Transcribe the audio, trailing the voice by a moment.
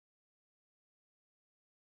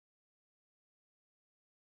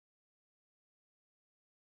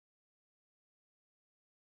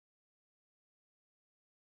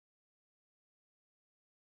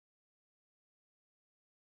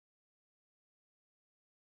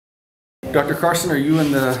Dr. Carson, are you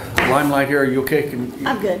in the limelight here? Are you okay?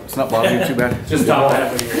 I'm good. It's not bothering you too bad? Just top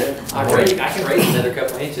half of your head. I can raise another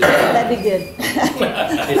couple inches. That'd be good.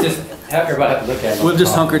 It's just, everybody have to look at it. We'll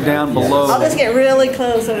just hunker down below. I'll just get really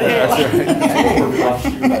close over here. Is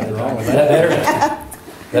that better? Is that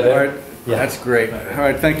All right, better? Yeah. that's great. All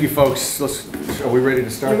right, thank you, folks. Are we ready to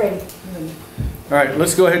start? You're ready. All right,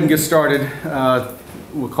 let's go ahead and get started.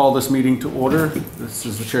 We'll call this meeting to order. This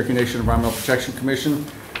is the Cherokee Nation Environmental Protection Commission.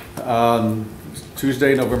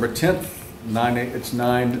 Tuesday, November 10th, it's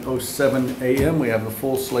 9:07 a.m. We have a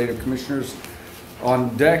full slate of commissioners on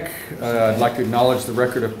deck. I'd like to acknowledge the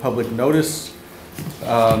record of public notice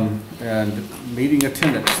and meeting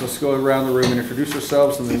attendance. Let's go around the room and introduce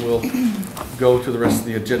ourselves, and then we'll go to the rest of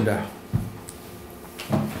the agenda.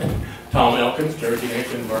 Tom Elkins, Cherokee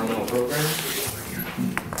Nation Environmental Program.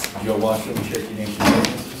 Joe Washington, Cherokee Nation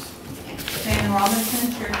Businesses. Dan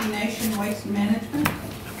Robinson, Cherokee Nation Waste Management.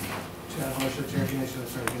 Chad Harsher, Cherokee Nation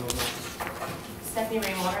Attorney General's Office. Stephanie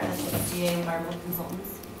Rainwater, SCA Environmental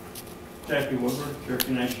Consultants. Jackie Woodward,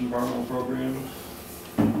 Cherokee Nation Environmental Programs.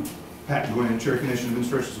 Pat Glenn, Cherokee Nation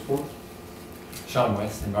Administration Support. Sean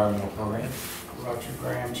West, Environmental Program. Roger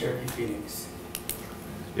Graham, Cherokee Phoenix.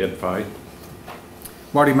 Ed Fight.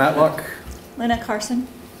 Marty Matlock. Lynette Carson.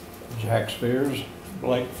 Jack Spears.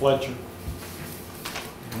 Blake Fletcher.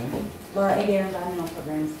 Laura Adair, Environmental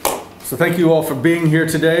Programs. So thank you all for being here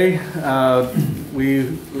today.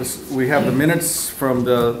 We have the minutes from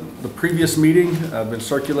the previous meeting been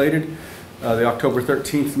circulated. The October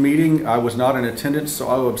 13th meeting, I was not in attendance, so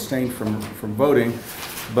I will abstain from voting,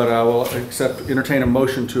 but I will entertain a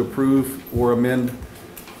motion to approve or amend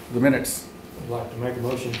the minutes. I'd like to make a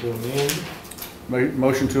motion to amend.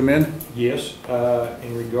 Motion to amend? Yes,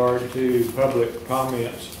 in regard to public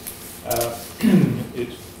comments. It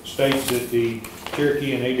states that the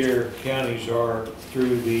Cherokee and Adair counties are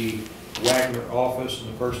through the Wagner office, and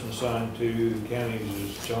the person assigned to the counties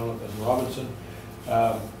is Jonathan Robinson.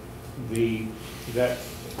 I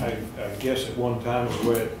guess at one time is the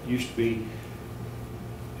way it used to be,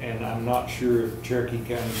 and I'm not sure if Cherokee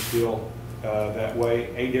County is still that way.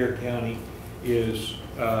 Adair County is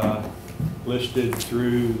listed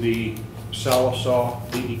through the Sallisaw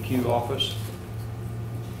DDQ office.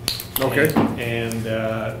 Okay. And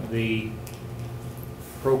the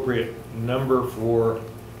appropriate number for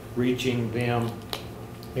reaching them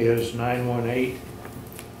is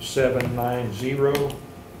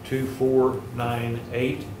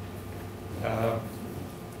 918-790-2498.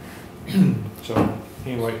 So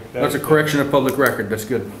anyway. That's a correction of public record. That's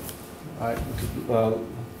good. All right.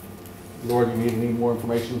 Laura, do you need any more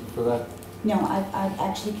information for that? No, I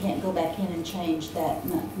actually can't go back in and change that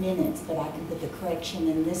month minutes, but I can put the correction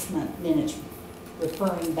in this month minutes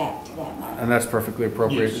referring back to that month. And that's perfectly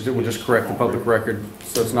appropriate. Yes, It will just correct the public record.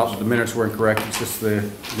 So it's not that the minutes were incorrect, it's just the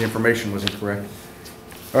information was incorrect.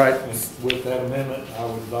 All right. And with that amendment, I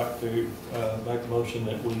would like to make a motion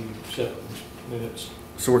that we accept the minutes.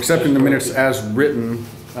 So we're accepting the minutes as written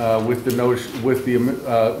with the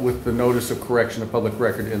notice of correction of public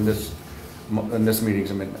record in this meeting's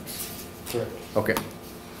amendments. Correct. Okay.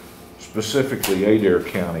 Specifically, Adair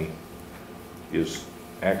County is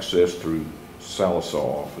accessed through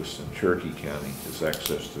Sallisaw office, and Cherokee County is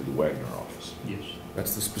accessed through the Wagner office. Yes.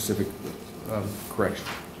 That's the specific correction.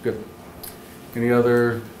 Good. Any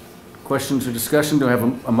other questions or discussion? Do I have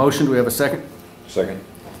a motion? Do we have a second? Second.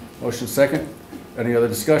 Motion second. Any other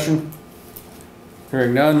discussion?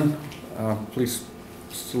 Hearing none, please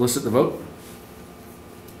solicit the vote.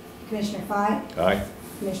 Commissioner Fight. Aye.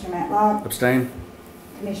 Commissioner Matlock. Abstain?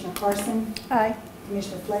 Commissioner Carson. Aye.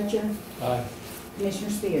 Commissioner Fletcher. Aye.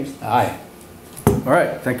 Commissioner Spears. Aye. All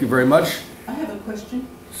right, thank you very much. I have a question.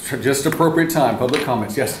 Just appropriate time, public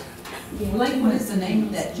comments, yes. Blake, what is the name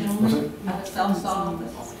of that gentleman out of Southsaw?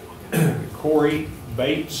 Corey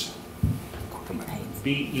Bates.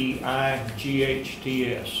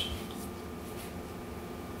 B-E-I-G-H-T-S.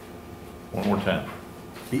 One more time.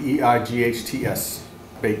 B-E-I-G-H-T-S,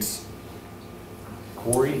 Bates.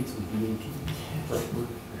 Corey.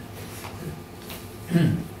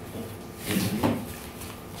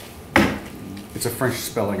 It's a French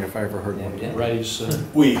spelling if I ever heard one. Raise.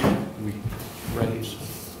 Oui. Raise.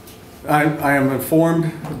 I am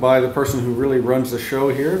informed by the person who really runs the show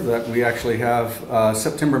here that we actually have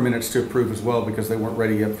September minutes to approve as well, because they weren't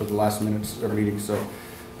ready yet for the last minutes of meeting, so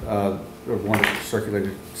or one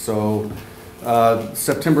circulated. So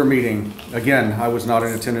September meeting, again, I was not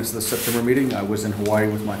in attendance at the September meeting. I was in Hawaii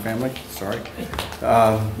with my family. Sorry.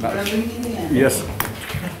 Yes.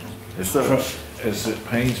 So As it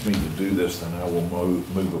pains me to do this, then I will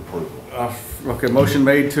move approval. Okay, motion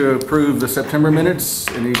made to approve the September minutes.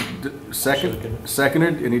 Any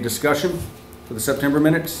seconded? Any discussion for the September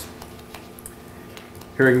minutes?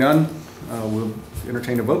 Hearing none, we'll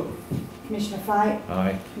entertain a vote. Commissioner Fike?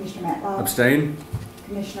 Aye. Commissioner Matlock? Abstain?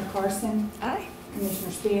 Commissioner Carson? Aye.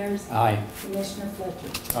 Commissioner Spears? Aye. Commissioner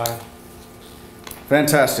Fletcher? Aye.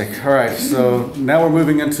 Fantastic. All right, so now we're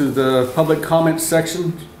moving into the public comment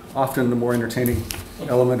section, often the more entertaining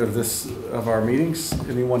element of our meetings.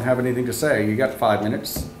 Anyone have anything to say? You got 5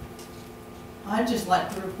 minutes. I'd just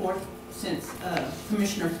like to report, since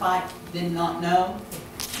Commissioner Fike did not know,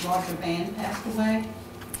 Roger Van passed away,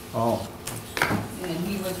 Oh, and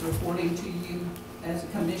he was reporting to you as a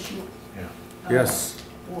commission. Yeah. yes.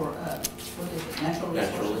 For, what is it, natural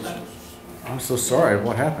resources? I'm so sorry.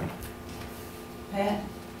 What happened? Pat?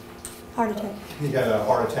 Heart attack. He got a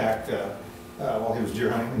heart attack while he was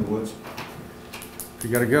deer hunting in the woods. You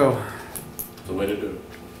gotta go. The way to do it.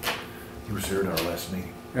 He was here at our last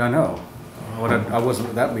meeting. Yeah, I know. I wasn't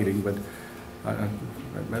at that meeting, but I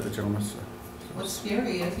met the gentleman. So. What's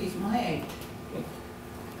scary is he's my age,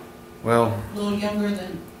 Well, a little younger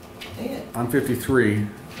than Ed. I'm 53.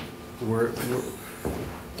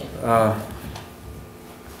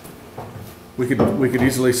 We could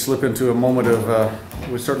easily slip into a moment of,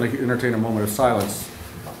 we certainly could entertain a moment of silence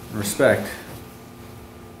and respect.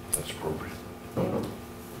 That's appropriate.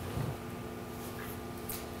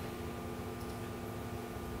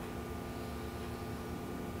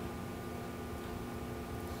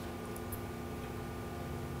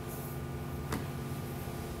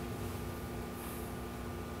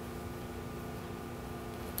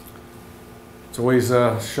 It's always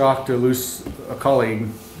a shock to lose a colleague,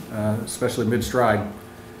 especially mid-stride.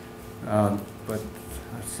 But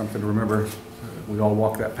that's something to remember. We all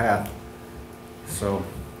walk that path. So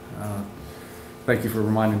thank you for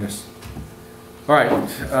reminding us. All right,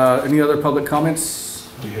 any other public comments?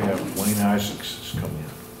 We have Wayne Isaacs has come in.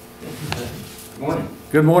 Good morning.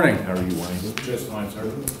 Good morning. How are you, Wayne? Just fine, sir.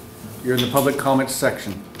 You're in the public comments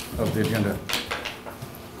section of the agenda.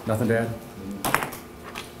 Nothing to add?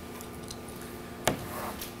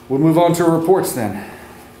 We'll move on to reports then.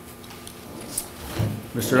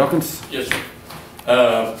 Mr. Elkins? Yes,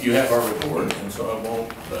 sir. You have our report, and so I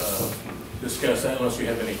won't discuss that unless you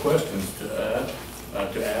have any questions to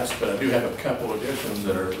ask, but I do have a couple additions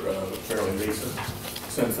that are fairly recent.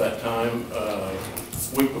 Since that time,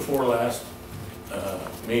 week before last,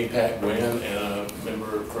 me, Pat Gwynn, and a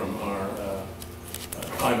member from our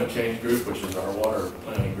climate change group, which is our water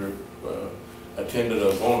planning group, attended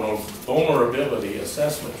a vulnerability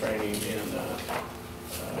assessment training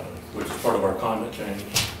which is part of our climate change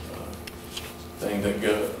thing that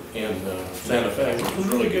go in Santa Fe, which was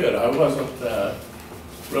really good. I wasn't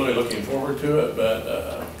really looking forward to it,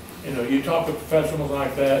 but you know, you talk to professionals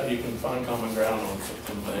like that, you can find common ground on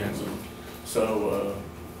some things. And so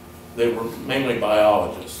they were mainly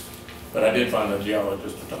biologists, but I did find a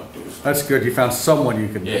geologist to talk to. So. That's good. You found someone you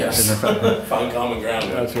could Find common ground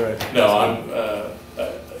with. That's right. No,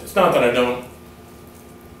 it's not that I don't,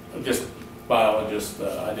 I'm just biologist,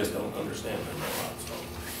 I just don't understand them a lot. So.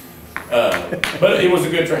 But it was a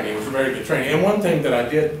good training. It was a very good training. And one thing that I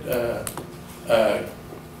did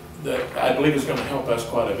that I believe is going to help us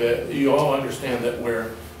quite a bit, you all understand that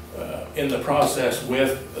we're in the process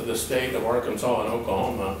with the state of Arkansas and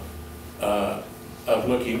Oklahoma of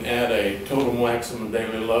looking at a total maximum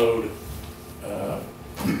daily load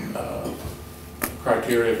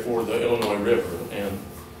criteria for the Illinois River. And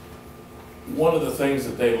one of the things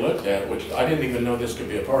that they looked at, which I didn't even know this could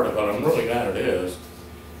be a part of, but I'm really glad it is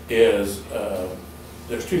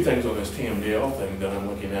there's two things on this TMDL thing that I'm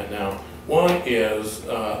looking at now. One is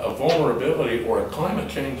a vulnerability or a climate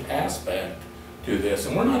change aspect to this,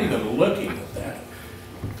 and we're not even looking at that.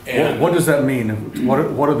 And what does that mean? What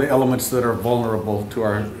are the elements that are vulnerable to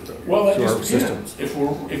our system? If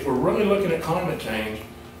we're really looking at climate change,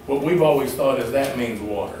 what we've always thought is that means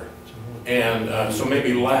water, and so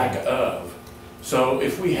maybe lack of. So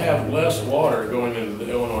if we have less water going into the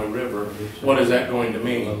Illinois River, what is that going to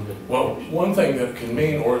mean? Well, one thing that can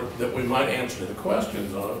mean, or that we might answer the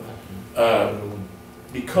questions of,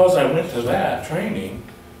 because I went to that training,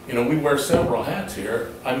 you know, we wear several hats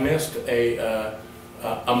here. I missed a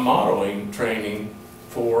modeling training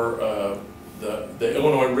for the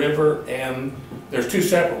Illinois River, and there's two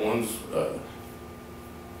separate ones.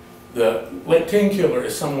 The Lake Tenkiller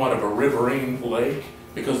is somewhat of a riverine lake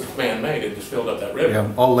because it's man-made. It just filled up that river.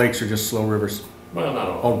 Yeah, all lakes are just slow rivers. Well, not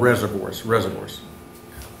all. All reservoirs.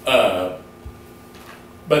 But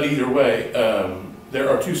either way, there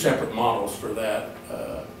are two separate models for that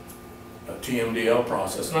TMDL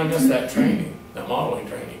process, and I missed that training, that modeling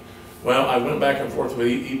training. Well, I went back and forth with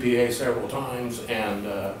EPA several times,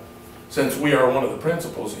 and since we are one of the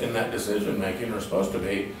principals in that decision-making, or supposed to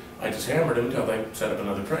be, I just hammered them until they set up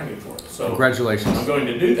another training for it. So Congratulations. I'm going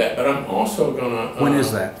to do that, but I'm also gonna. When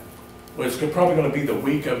is that? Well, it's probably gonna be the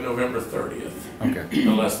week of November 30th, Okay.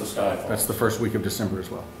 unless the sky falls. That's the first week of December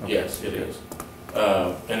as well. Okay. Yes, it is.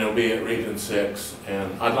 And it'll be at Region 6,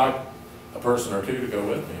 and I'd like a person or two to go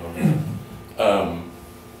with me on that.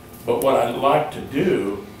 But what I'd like to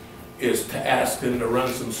do is to ask them to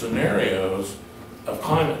run some scenarios of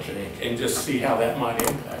climate change and just see how that might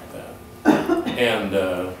impact that. And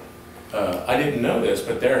I didn't know this,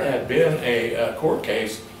 but there had been a court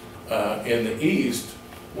case in the East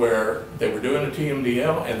where they were doing a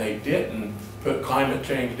TMDL and they didn't put climate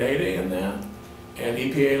change data in that, and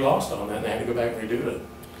EPA lost on that and they had to go back and redo it.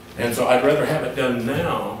 And so I'd rather have it done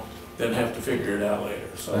now than have to figure it out later.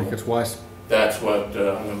 I So think it's wise. that's what I'm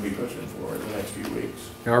going to be pushing for in the next few weeks.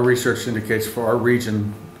 Our research indicates for our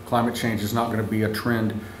region, climate change is not going to be a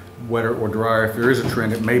trend, wetter or drier. If there is a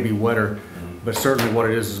trend, it may be wetter, but certainly what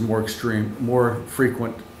it is more extreme, more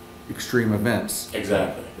frequent extreme events.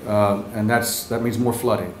 Exactly. And that means more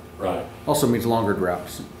flooding. Right. Also means longer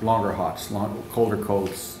droughts, longer hots, colder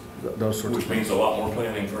colds, those sorts Which of things. means a lot more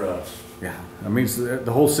planning for us. Yeah, it means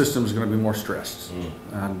the whole system is going to be more stressed.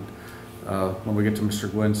 And when we get to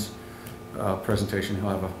Mr. Gwynn's presentation, he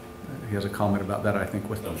has a comment about that, I think,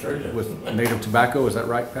 with I'm sure he does. with native tobacco. Is that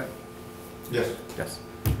right, Pat? Yes. Yes.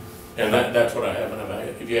 And that's what I have. And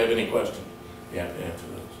if you have any questions, you have to answer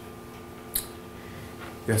those.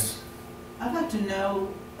 Yes. I'd like to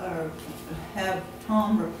know, or have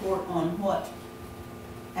Tom report on what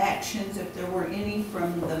actions, if there were any,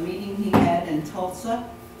 from the meeting he had in Tulsa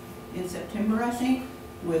in September, I think,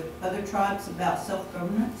 with other tribes about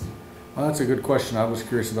self-governance. Well, that's a good question. I was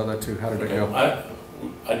curious about that too. How did it go?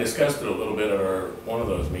 I discussed it a little bit at one of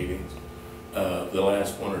those meetings, the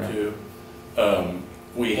last one or two.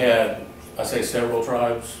 We had, I say several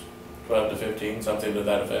tribes, 12 to 15, something to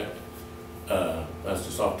that effect. That's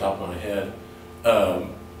just off the top of my head.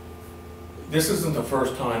 This isn't the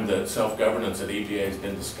first time that self-governance at EPA has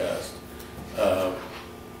been discussed.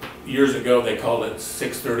 Years ago, they called it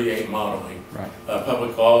 638 modeling. Right.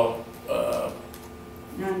 Public law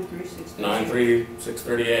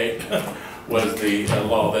 93638 was the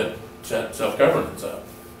law that set self-governance up.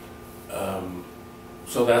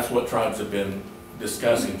 So that's what tribes have been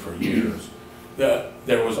discussing for years.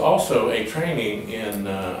 There was also a training in,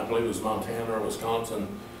 I believe it was Montana or Wisconsin,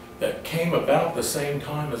 that came about the same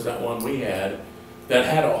time as that one we had, that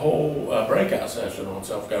had a whole breakout session on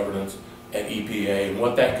self-governance at EPA and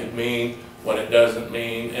what that could mean, what it doesn't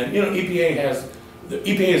mean. And you know, EPA has, the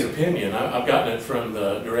EPA's opinion, I've gotten it from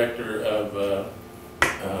the director of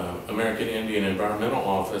American Indian Environmental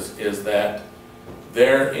Office, is that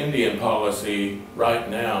their Indian policy right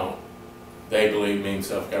now, they believe means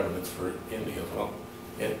self-governance for Indians. Well,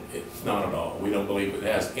 it's not at all. We don't believe it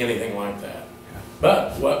has anything like that.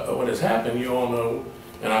 But what has happened, you all know,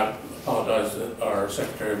 and I apologize that our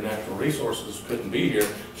Secretary of Natural Resources couldn't be here.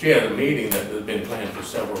 She had a meeting that had been planned for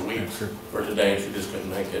several weeks for today, and she just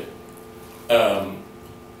couldn't make it.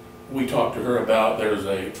 We talked to her about, there's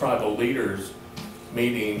a tribal leaders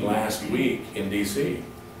meeting last week in DC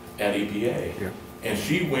at EPA. Yeah. And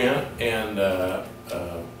she went and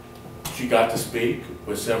she got to speak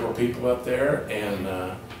with several people up there and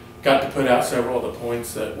got to put out several of the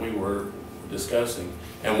points that we were discussing,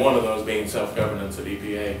 and one of those being self-governance at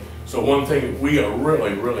EPA. So one thing we are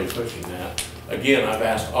really, really pushing that. Again, I've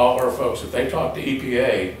asked all our folks, if they talk to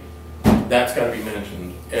EPA, that's got to be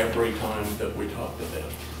mentioned every time that we talk to them.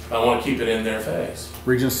 I want to keep it in their face.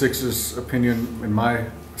 Region 6's opinion, in my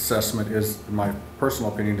assessment, my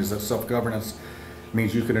personal opinion, is that self-governance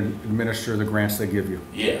means you can administer the grants they give you.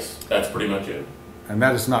 Yes, that's pretty much it. And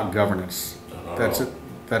that is not governance. Not That's at it.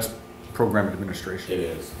 That's program administration. It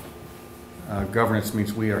is. Governance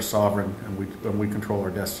means we are sovereign and we control our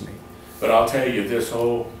destiny. But I'll tell you,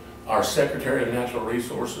 our Secretary of Natural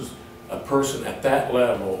Resources, a person at that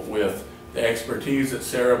level with the expertise that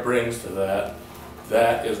Sarah brings to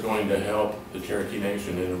that is going to help the Cherokee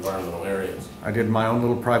Nation in environmental areas. I did my own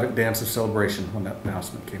little private dance of celebration when that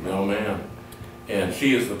announcement came out. Oh, man. And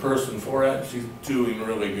she is the person for it. She's doing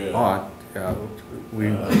really good.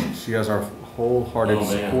 She has our wholehearted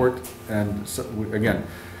support, and so again,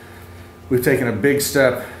 we've taken a big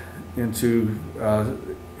step into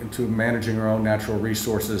managing our own natural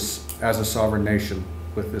resources as a sovereign nation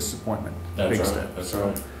with this appointment. That's big right. step. That's So,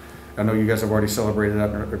 right. I know you guys have already celebrated that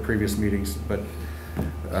in our previous meetings, but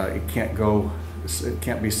it can't go it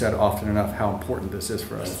can't be said often enough how important this is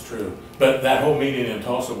for us. That's true. But that whole meeting in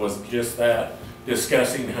Tulsa was just that,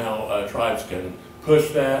 discussing how tribes can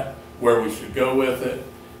push that, where we should go with it,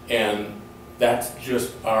 and that's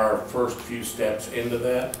just our first few steps into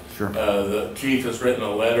that. Sure. The chief has written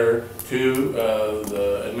a letter to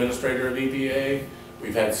the administrator of EPA.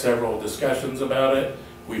 We've had several discussions about it.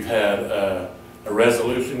 We've had a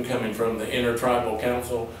resolution coming from the Intertribal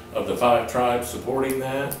Council of the 5 tribes supporting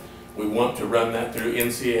that. We want to run that through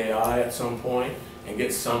NCAI at some point and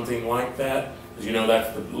get something like that. As you know,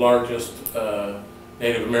 that's the largest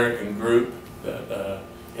Native American group that,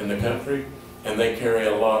 in the country, and they carry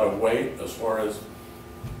a lot of weight as far as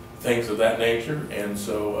things of that nature, and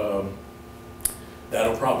so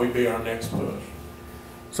that'll probably be our next push.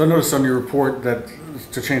 So I noticed on your report that,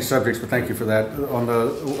 to change subjects, but thank you for that, on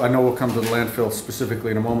the, I know we'll come to the landfill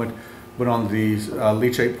specifically in a moment, but on the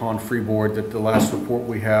leachate pond freeboard, that the last report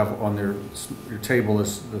we have on your table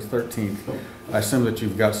is the 13th. I assume that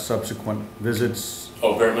you've got subsequent visits.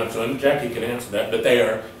 Oh, very much so, and Jackie can answer that, but they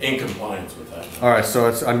are in compliance with that. All right,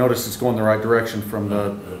 so I noticed it's going the right direction from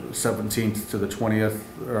the 17th to the 20th,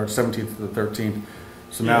 or 17th to the 13th.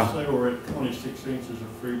 So now. Yes, they were at 26 inches of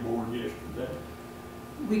freeboard yesterday.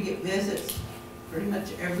 We get visits pretty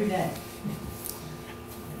much every day.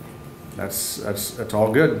 That's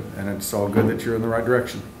all good, and it's all good that you're in the right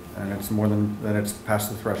direction, and it's more than it's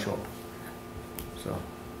past the threshold. So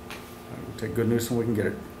we'll take good news when we can get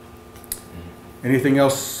it. Anything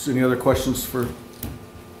else? Any other questions for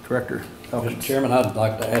Director Elkins? Mr. Chairman, I'd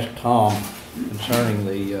like to ask Tom concerning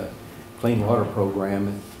the clean water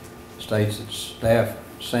program. It states that staff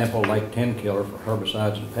sampled Lake 10 Killer for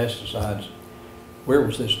herbicides and pesticides. Where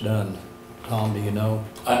was this done? Tom, do you know?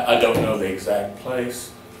 I don't know the exact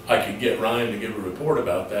place. I could get Ryan to give a report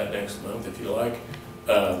about that next month if you like.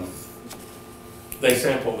 They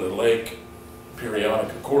sample the lake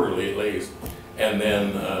quarterly at least, and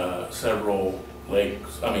then several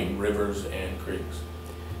rivers and creeks.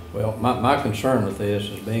 Well, my concern with this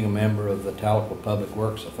is being a member of the Tahlequah Public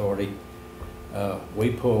Works Authority,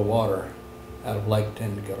 we pull water out of Lake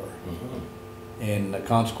 10 Killer. Mm-hmm. And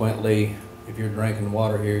consequently, if you're drinking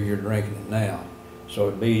water here, you're drinking it now. So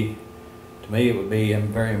to me, it would be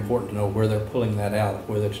very important to know where they're pulling that out,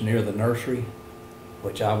 whether it's near the nursery,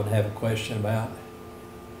 which I would have a question about,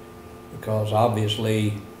 because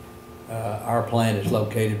obviously our plant is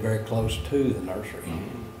located very close to the nursery.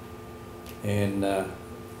 Mm-hmm. And of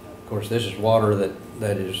course, this is water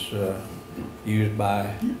that is used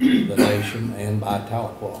by the nation and by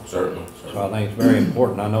Tahlequah. Certainly. So I think it's very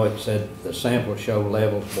important. I know it said the sample show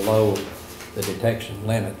levels below the detection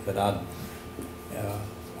limit, but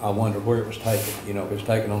I wonder where it was taken. You know, if it was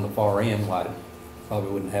taken on the far end, why it probably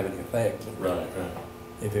wouldn't have any effect. But right.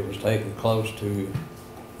 If it was taken close to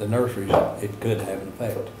the nurseries, it could have an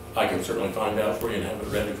effect. I can certainly find out for you and have it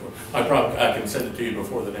ready for you. I can send it to you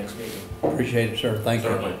before the next meeting. Appreciate it, sir. Thank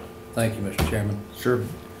Certainly. you. Thank you, Mr. Chairman. Sure.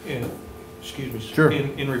 Excuse me. Sure.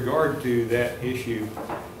 In regard to that issue,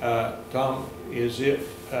 Tom, is it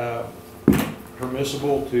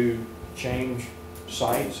permissible to change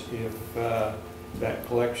sites if that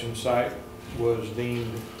collection site was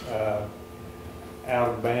deemed out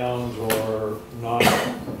of bounds or not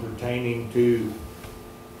pertaining to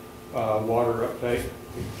water uptake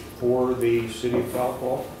for the city of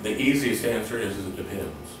Tahlequah? The easiest answer is it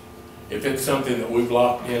depends. If it's something that we've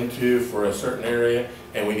locked into for a certain area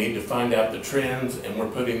and we need to find out the trends and we're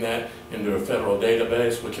putting that into a federal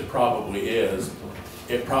database, which it probably is,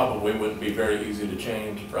 it probably wouldn't be very easy to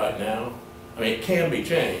change right now. I mean, it can be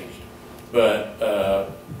changed,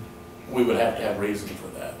 but we would have to have reason for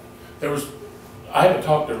that. I haven't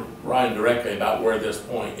talked to Ryan directly about where this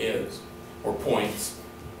point is, or points,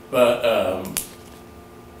 but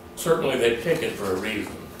certainly they pick it for a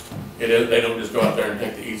reason. They don't just go out there and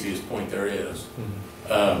take the easiest point there is.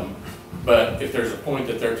 But if there's a point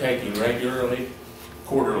that they're taking regularly,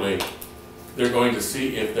 quarterly, they're going to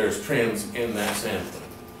see if there's trends in that sampling.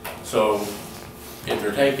 So if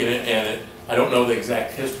they're taking it, and I don't know the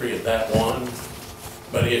exact history of that one,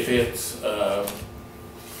 but if it's,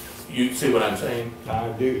 you see what I'm saying? I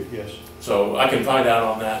do, yes. So I can find out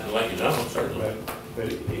on that and let you know, certainly.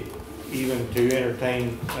 But even to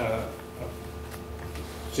entertain a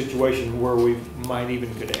situation where we might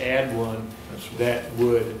even could add one that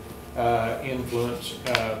would influence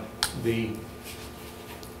the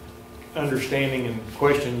understanding and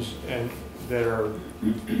questions that are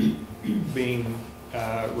being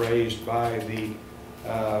raised by the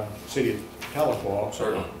city of Tahlequah.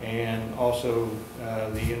 Certainly. And also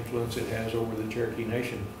the influence it has over the Cherokee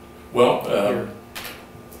Nation. Well,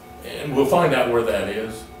 and we'll find out where that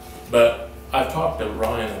is, but I've talked to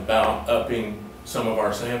Ryan about upping some of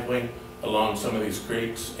our sampling along some of these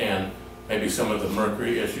creeks and maybe some of the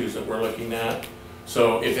mercury issues that we're looking at.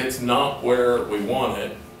 So if it's not where we want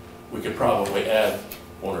it, we could probably add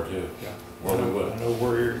 1 or 2. Yeah. Where we would. I know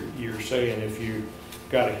where you're saying if you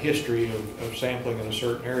got a history of sampling in a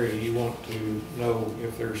certain area, you want to know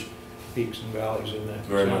if there's peaks and valleys in that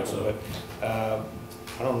Very much sample. But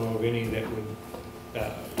I don't know of any that would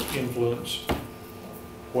influence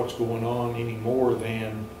what's going on any more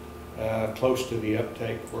than close to the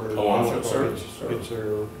uptake where Oh, I'm sure, it's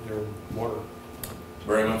their water.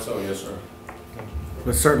 Very much so, yes, sir.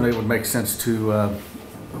 But certainly it would make sense to,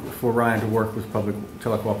 for Ryan to work with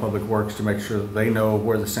Tahlequah Public Works to make sure that they know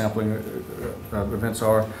where the sampling events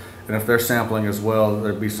are. And if they're sampling as well,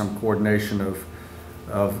 there'd be some coordination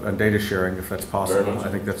of data sharing if that's possible. Very much so.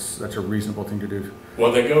 I think that's a reasonable thing to do.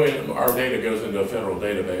 Well, they go in, our data goes into a federal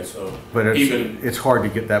database, so But even, it's hard to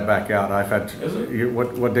get that back out. I've had, Is it?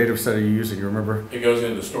 what data set are you using, you remember? it goes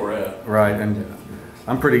into Storette. Right, and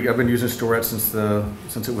I've been using Storette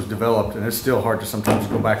since it was developed, and it's still hard to sometimes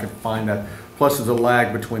go back and find that. Plus, there's a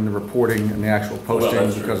lag between the reporting and the actual posting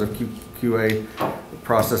that's true. because of QA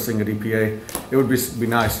processing at EPA. It would be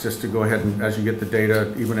nice just to go ahead and, as you get the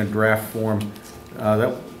data, even in draft form,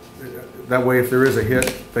 that way, if there is a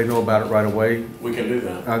hit, they know about it right away. We can do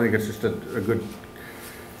that. I think it's just a good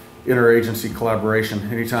interagency collaboration.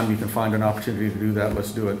 Anytime you can find an opportunity to do that,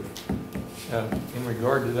 let's do it. In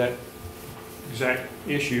regard to that exact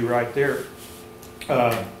issue right there,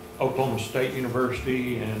 Oklahoma State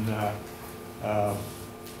University and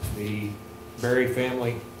the Berry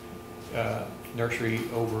family nursery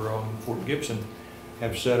over on Fort Gibson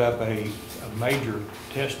have set up a major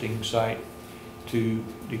testing site to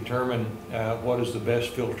determine what is the best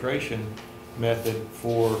filtration method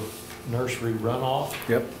for nursery runoff.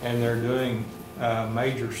 Yep. And they're doing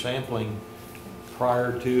major sampling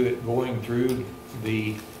prior to it going through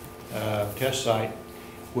the test site,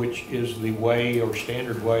 which is the way or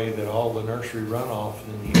standard way that all the nursery runoff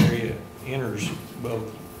in the area enters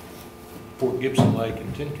both Fort Gibson Lake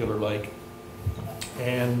and Tenkiller Lake.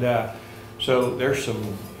 And so there's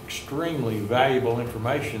some extremely valuable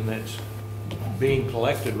information that's being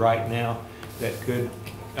collected right now that could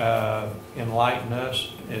enlighten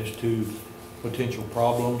us as to potential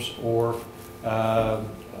problems or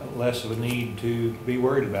less of a need to be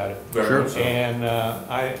worried about it. Very much so. And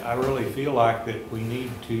I really feel like that we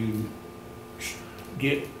need to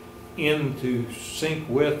get into sync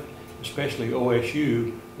with especially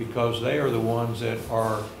OSU, because they are the ones that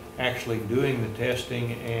are actually doing the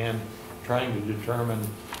testing and trying to determine,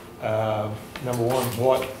 number one,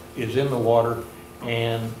 what is in the water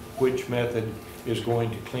and which method is going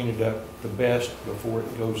to clean it up the best before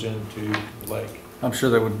it goes into the lake. I'm sure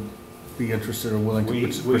they would be interested or willing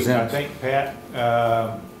to present. I think Pat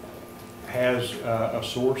has a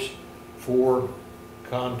source for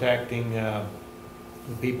contacting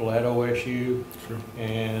the people at OSU. Sure.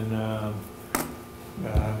 And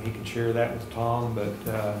he can share that with Tom, but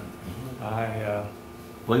I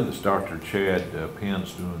believe it's Dr. Chad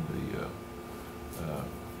Penn's doing the,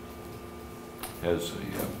 has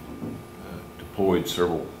deployed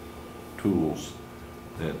several tools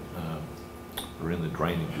that are in the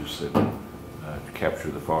drainages that capture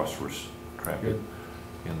the phosphorus traffic. Good.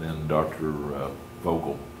 And then Dr.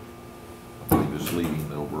 Vogel, I believe, is leading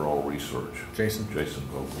the overall research. Jason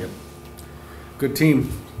Vogel. Yep. Good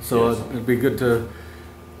team. So Yes. it'd be good to,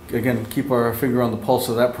 again, keep our finger on the pulse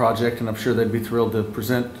of that project, and I'm sure they'd be thrilled to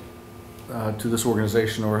present to this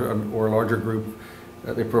organization or a larger group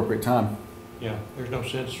at the appropriate time. yeah, there's no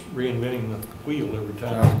sense reinventing the wheel every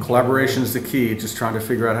time. Collaboration is the key, just trying to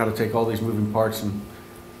figure out how to take all these moving parts and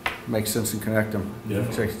make sense and connect them.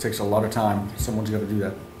 Definitely. It takes a lot of time. Someone's got to do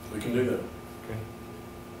that. We can do that. Okay.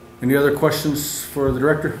 Any other questions for the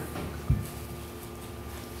director?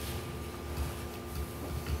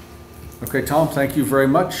 Okay, Tom, thank you very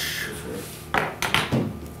much.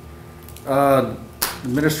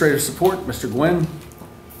 Administrative support, Mr. Gwynn.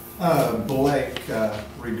 Blake,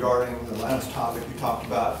 regarding the last topic you talked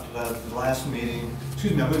about, the last meeting,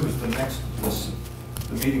 excuse me, I believe it was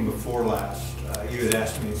the meeting before last, you had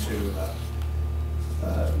asked me to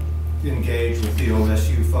engage with the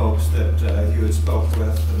OSU folks that you had spoke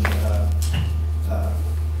with, and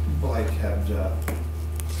Blake had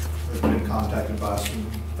been contacted by some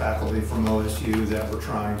faculty from OSU that were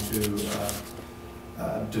trying to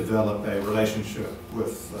develop a relationship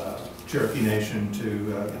with Cherokee Nation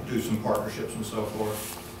to do some partnerships and so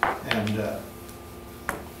forth. And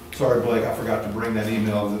sorry, Blake, I forgot to bring that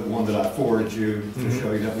email, the one that I forwarded you, to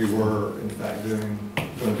show you that we were in fact doing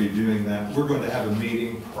going to be doing that. We're going to have a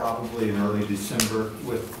meeting probably in early December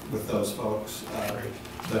with those folks.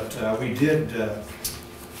 But we did,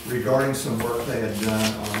 regarding some work they had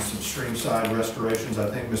done on some streamside restorations, I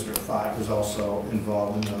think Mr. Fike was also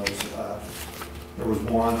involved in those. There was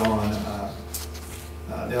one on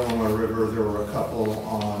the Illinois River. There were a couple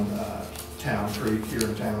on Town Creek here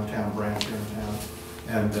in town, Town Branch here in town.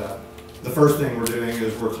 And the first thing we're doing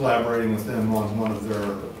is we're collaborating with them on one of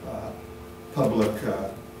their public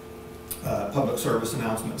service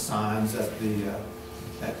announcement signs at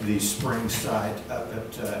the spring site up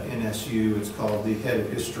at NSU. It's called the Head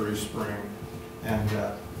of History Spring, and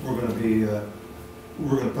we're going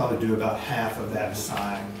to probably do about half of that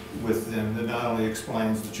sign with them that not only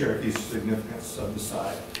explains the Cherokee's significance of the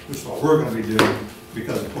site, which is what we're going to be doing,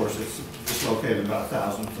 because of course it's just located about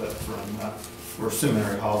 1,000 foot from where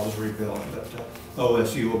Seminary Hall was rebuilt. But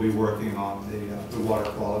OSU will be working on the water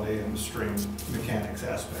quality and the stream mechanics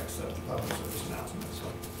aspects of the public service announcement. So,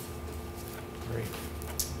 Great.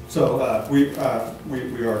 So we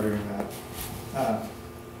are doing that.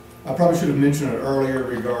 I probably should have mentioned it earlier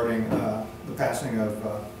regarding the passing of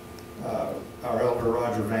our elder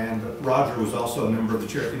Roger Van, but Roger was also a member of the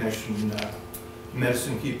Cherokee Nation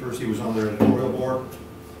Medicine Keepers. He was on their editorial board,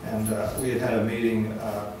 and we had a meeting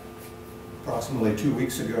approximately 2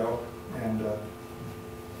 weeks ago, and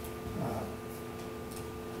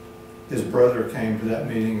his brother came to that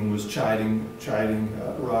meeting and was chiding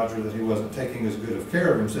Roger that he wasn't taking as good of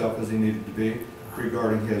care of himself as he needed to be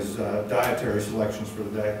regarding his dietary selections for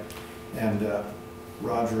the day. And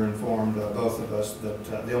Roger informed both of us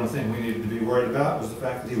that the only thing we needed to be worried about was the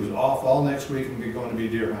fact that he was off all next week and be going to be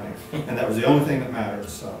deer hunting. And that was the only thing that mattered.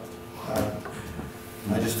 So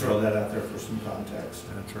I just throw that out there for some context.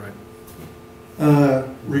 That's right.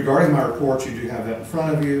 Regarding my report, you do have that in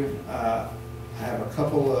front of you. I have a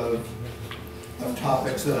couple of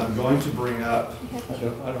topics that I'm going to bring up.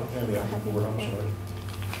 I don't have that report, I'm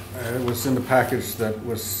sorry. It was in the package that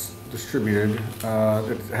was distributed.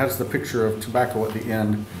 It has the picture of tobacco at the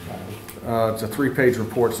end. It's a 3-page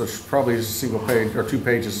report, so it's probably just a single page or 2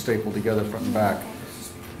 pages stapled together front and back.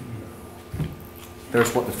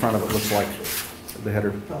 There's what the front of it looks like, the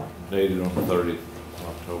header. Dated on the 30th of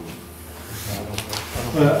October.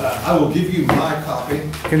 I will give you my copy.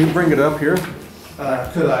 Can you bring it up here?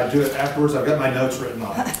 Could I do it afterwards? I've got my notes written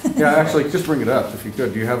on it. Yeah, actually, just bring it up if you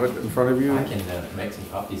could. Do you have it in front of you? I can make some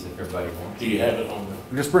copies if everybody wants. Do you have it on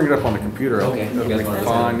the? Just bring it up on the computer. Okay. It'll You be guys want to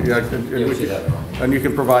fine. Yeah, Yeah, we should have it on. and you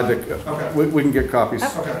can provide the, Okay. we can get copies.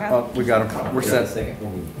 Okay. We got them. We're set.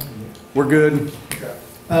 Second. We're good. Okay.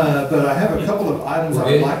 But I have a couple of items We're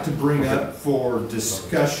I'd good? like to bring up for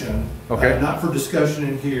discussion. Okay. Not for discussion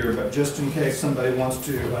in here, but just in case somebody wants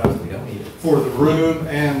to, We don't need it. for the room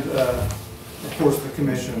and, of course, the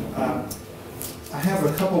commission. I have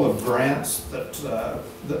a couple of grants that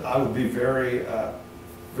I would be very,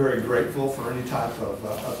 very grateful for any type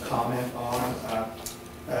of comment on.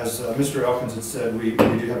 As Mr. Elkins had said, we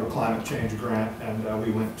do have a climate change grant, and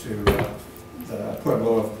we went to the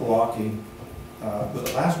Pueblo of Pewaukee. Was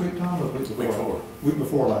it last week, Tom, or the week before? Week before. Week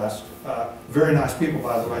before last. Very nice people,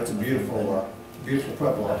 by the way. It's a beautiful, beautiful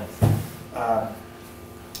Pueblo.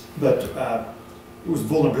 But it was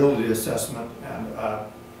vulnerability assessment, and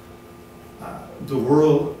the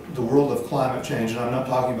world of climate change, and I'm not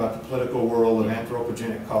talking about the political world of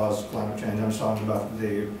anthropogenic caused climate change. I'm just talking about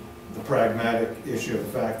the pragmatic issue of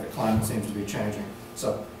the fact that climate seems to be changing.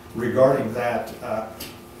 So regarding that,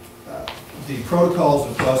 the protocols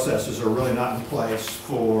and processes are really not in place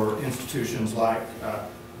for institutions like,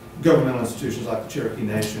 governmental institutions like the Cherokee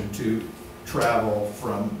Nation to travel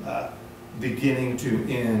from beginning to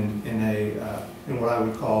end in what I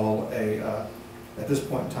would call at this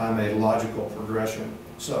point in time, a logical progression.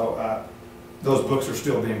 So those books are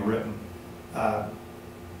still being written.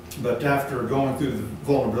 But after going through the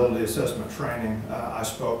vulnerability assessment training, I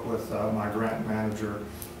spoke with my grant manager,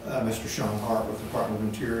 Mr. Sean Hart with the Department of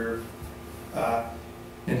Interior.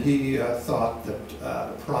 And he thought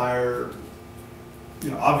that prior,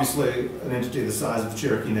 obviously an entity the size of the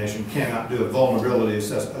Cherokee Nation cannot do a vulnerability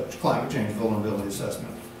assessment, a climate change vulnerability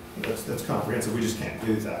assessment that's comprehensive. We just can't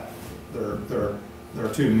do that. There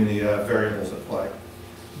are too many variables at play.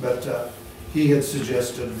 But he had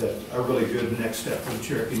suggested that a really good next step for the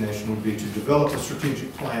Cherokee Nation would be to develop a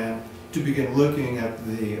strategic plan to begin looking at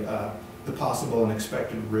the possible and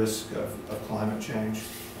expected risk of climate change,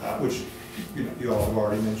 which you all have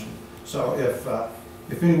already mentioned. So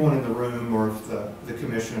if anyone in the room or if the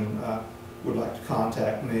commission would like to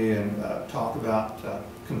contact me and talk about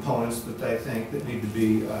components that they think that need to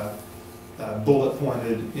be bullet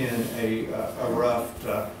pointed in a rough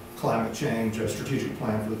climate change strategic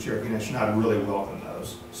plan for the Cherokee Nation, I'd really welcome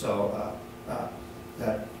those. So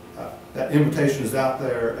that invitation is out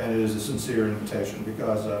there, and it is a sincere invitation,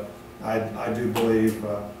 because I do believe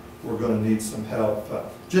we're going to need some help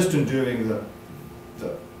just in doing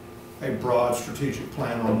a broad strategic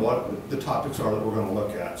plan on what the topics are that we're going to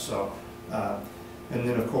look at. So, and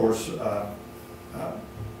then of course,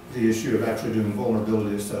 the issue of actually doing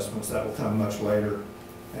vulnerability assessments, that will come much later,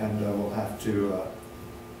 and we'll have to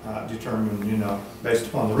determine, you know, based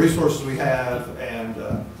upon the resources we have and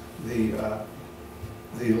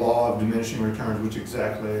the law of diminishing returns, which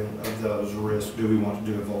exactly of those risks do we want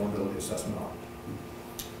to do a vulnerability assessment on.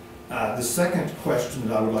 The second question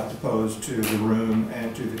that I would like to pose to the room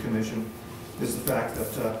and to the commission is the fact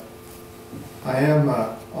that I am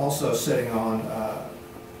also sitting on,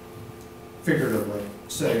 figuratively,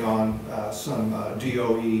 sitting on some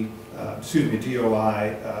DOI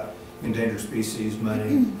endangered species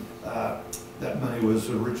money. That money was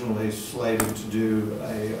originally slated to do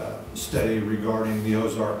a study regarding the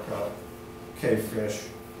Ozark cavefish.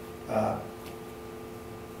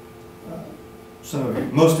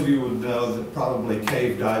 Most of you would know that probably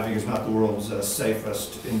cave diving is not the world's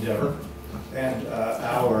safest endeavor, and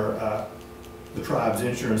the tribe's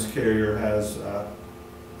insurance carrier has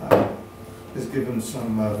given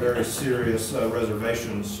some very serious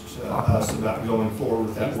reservations to us about going forward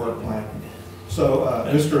with that work plan. So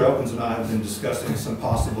Mr. Elkins and I have been discussing some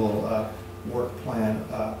possible work plan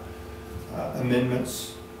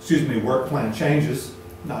amendments, work plan changes,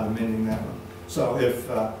 not amending that one. So if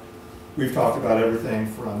we've talked about everything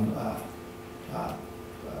from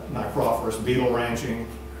Nigrophorus beetle ranching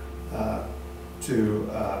to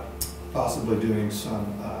possibly doing some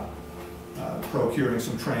procuring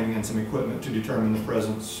some training and some equipment to determine the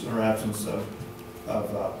presence or absence of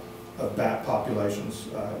bat populations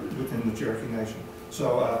within the Cherokee Nation.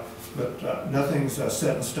 So, but nothing's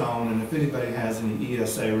set in stone, and if anybody has any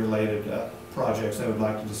ESA-related projects they would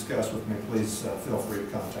like to discuss with me, please feel free to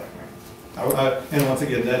contact me. And once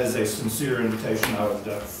again, that is a sincere invitation. I would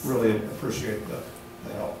really appreciate the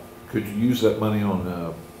help. Could you use that money on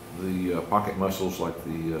the pocket mussels, like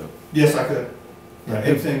the... Yes, I could. Yeah,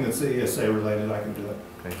 anything that's ESA-related, I can do it.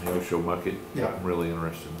 Okay, the Osho bucket? Yeah. I'm really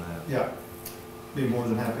interested in that. Yeah. Be more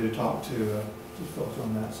than happy to talk to folks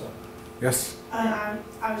on that. So. Yes? I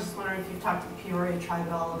was just wondering if you've talked to the Peoria tribe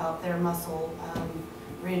at all about their mussel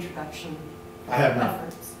reintroduction I have not.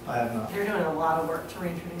 efforts. I have not. They're doing a lot of work to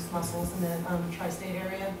reintroduce mussels in the tri-state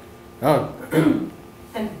area. Oh.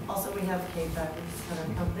 And also we have cave divers at our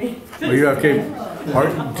company. Well, you have cave.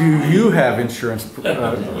 Do you have insurance?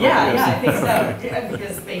 Yeah, I think so. Yeah,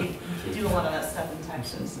 because they do a lot of that stuff in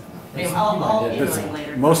Texas. So. Anyway, I'll email you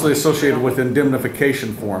later. Mostly associated with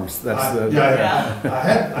indemnification forms. That's the. Yeah.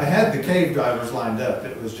 I had the cave divers lined up.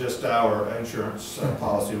 It was just our insurance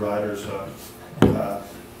policy writers.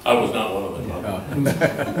 I was not one of them.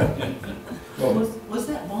 Well, Was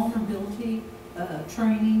that vulnerability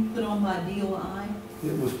training put on by DOI?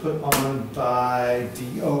 it was put on by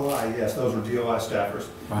DOI. Yes, those were DOI staffers.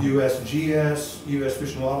 USGS, U.S.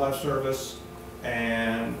 Fish and Wildlife Service,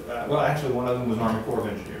 and well, actually, one of them was Army Corps of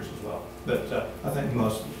Engineers as well. But I think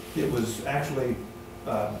it was actually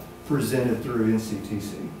presented through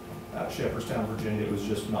NCTC. Shepherdstown, Virginia. It was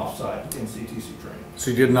just an off-site NCTC training. So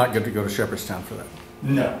you did not get to go to Shepherdstown for that?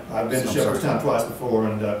 No, I've been to Shepherdstown twice before,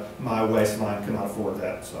 and my waistline cannot afford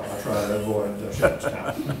that, so I try to avoid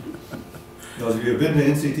Shepherdstown. Those of you who have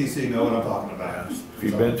been to NCTC know what I'm talking about. If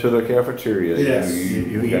you've been to the cafeteria, yes.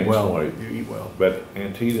 you eat well. You eat well. But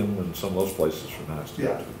Antietam and some of those places are nice to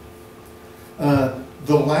go to.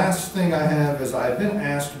 The last thing I have is I've been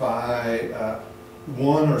asked by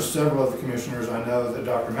one or several of the commissioners. I know that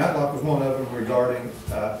Dr. Matlock was one of them regarding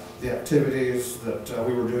the activities that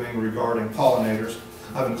we were doing regarding pollinators.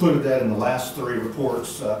 I've included that in the last three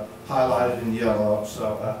reports highlighted in yellow.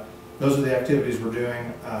 So those are the activities we're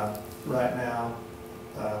doing right now.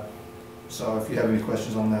 So if you have any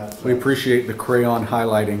questions on that. We appreciate the crayon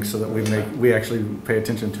highlighting so that we actually pay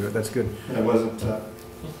attention to it. That's good. And it wasn't,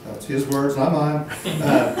 that's his words, not mine.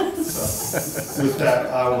 So with that,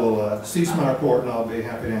 I will cease my report, and I'll be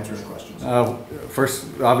happy to answer any questions.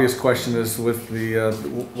 First obvious question is with the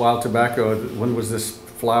wild tobacco, when was this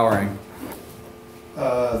flowering?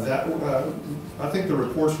 I think the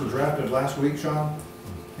reports were drafted last week, Sean,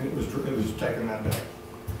 and it was taken that day.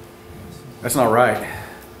 That's not right.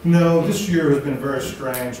 No, this year has been very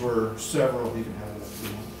strange. We're several, you can have this,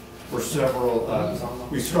 we're several,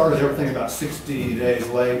 we started everything about 60 days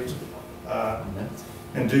late,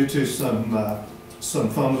 and due to some some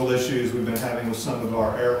fungal issues we've been having with some of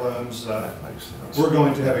our heirlooms. Makes sense. We're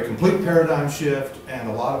going to have a complete paradigm shift, and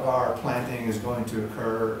a lot of our planting is going to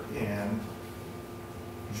occur in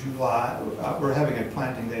July. We're having a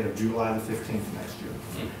planting date of July the 15th next year.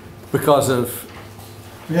 Because of,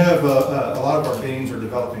 We have, a lot of our beans are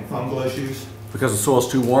developing fungal issues. because the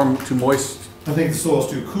soil's too warm, too moist? I think the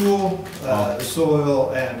soil's too cool, the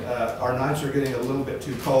soil, and our nights are getting a little bit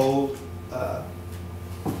too cold.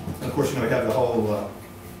 And of course, you know, we have the whole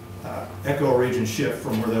ecoregion shift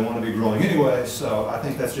from where they want to be growing anyway, so I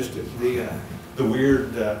think that's just the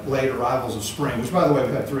weird late arrivals of spring, which by the way,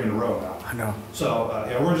 we've had 3 in a row now. I know. So,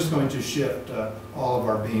 yeah, we're just going to shift all of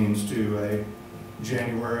our beans to a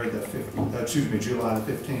July the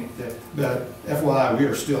 15th. But FYI, we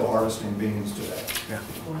are still harvesting beans today. Yeah.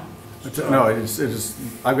 No, it's,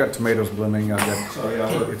 I've got tomatoes blooming, I've got, So,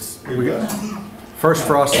 yeah, we got, first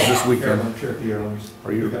frost is this weekend. Cherokee heirlooms.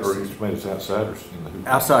 Are you tomatoes outside or in the hoop?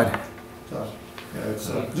 Outside. So, yeah, it's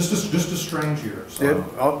just a strange year,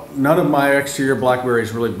 so. None of my exterior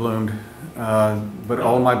blackberries really bloomed, but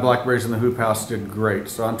all my blackberries in the hoop house did great.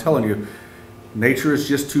 So I'm telling you, nature is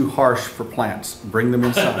just too harsh for plants. Bring them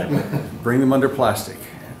inside, bring them under plastic.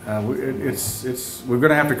 We're going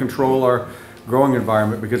to have to control our growing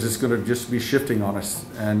environment because it's going to just be shifting on us,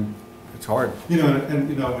 and it's hard. You know, and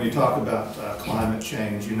you know, when you talk about climate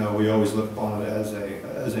change, you know, we always look upon it as a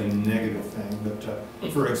negative thing. But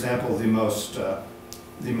for example, the most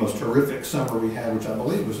horrific summer we had, which I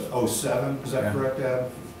believe was 2007. Is that correct,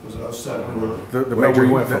 Ed? Was it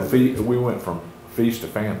 2007? We went from feast to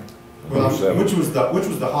famine. Well, which was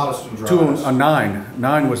the hottest and driest?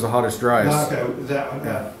 9 was the hottest, driest. Okay, that one.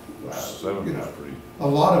 Seven You know, was pretty. a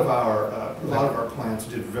lot of our plants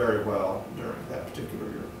did very well during that particular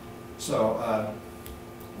year. So.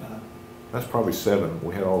 That's probably 7.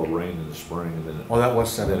 We had all the rain in the spring, and then That was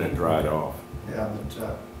 7. then it dried off. Yeah,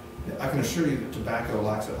 but I can assure you that tobacco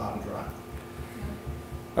likes it hot and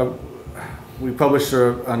dry. We published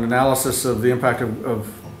an analysis of the impact of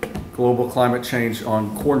global climate change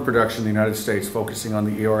on corn production in the United States, focusing on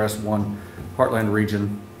the ERS1 heartland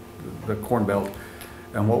region, the Corn Belt.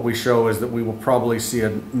 And what we show is that we will probably see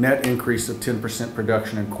a net increase of 10%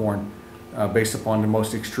 production in corn based upon the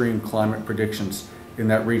most extreme climate predictions in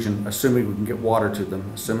that region, assuming we can get water to them,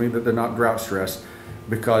 assuming that they're not drought stressed,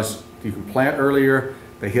 because you can plant earlier,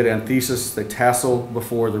 they hit anthesis, they tassel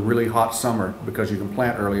before the really hot summer because you can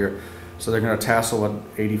plant earlier. So they're going to tassel at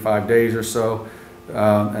 85 days or so,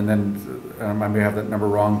 and then I may have that number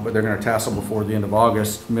wrong, but they're going to tassel before the end of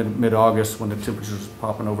August, mid-August, when the temperature's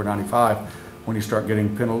popping over 95, when you start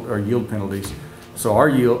getting yield penalties. So our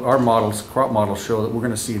models, crop models, show that we're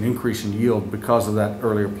going to see an increase in yield because of that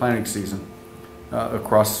earlier planting season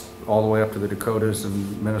across all the way up to the Dakotas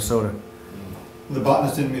and Minnesota. The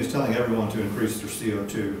botanist in me is telling everyone to increase their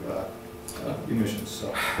CO2 emissions.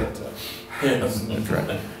 So, Yes. That's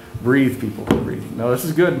right. Breathe, people, breathe. No, this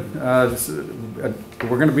is good. We're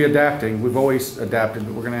going to be adapting. We've always adapted,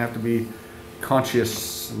 but we're going to have to be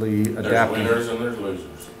consciously adapting. There's winners and there's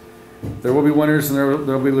losers. There will be winners and there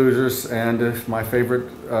will be losers. And if my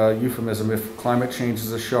favorite euphemism, if climate change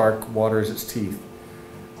is a shark, water is its teeth.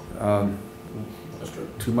 That's true.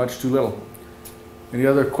 Too much, too little. Any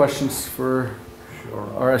other questions for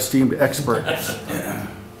our esteemed expert?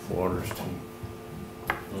 Water's teeth.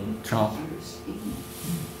 Chomp.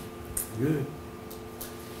 Good.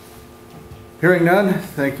 Hearing none,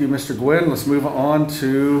 thank you, Mr. Gwynn. Let's move on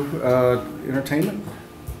to entertainment.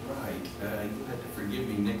 Right. You'll have to forgive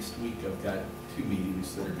me. Next week I've got 2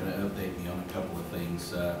 meetings that are going to update me on a couple of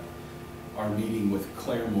things. Our meeting with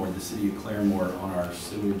Claremore, the city of Claremore, on our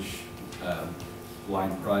sewage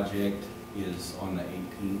line project is on the 18th,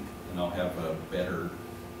 and I'll have a better,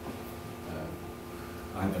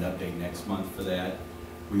 I have an update next month for that.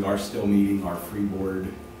 We are still meeting our free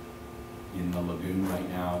board in the lagoon right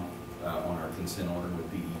now on our consent order with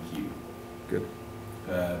DEQ. Good.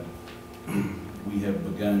 We have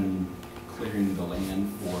begun clearing the land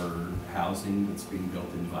for housing that's being built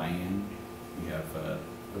in Vian. We have the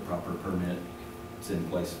proper permits in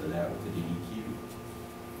place for that with the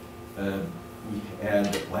DEQ. We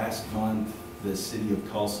had last month, the City of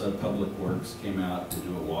Tulsa Public Works came out to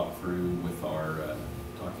do a walkthrough with our,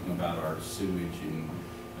 talking about our sewage and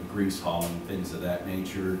grease hauling, things of that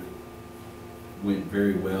nature. Went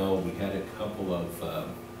very well. We had a couple of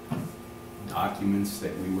documents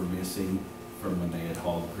that we were missing from when they had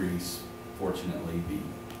hauled grease. Fortunately, the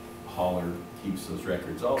hauler keeps those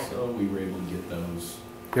records also. We were able to get those.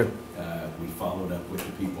 Good. We followed up with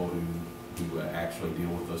the people who actually deal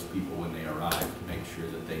with those people when they arrived to make sure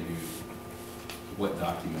that they knew what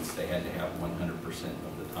documents they had to have 100%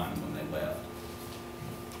 of the time when they left.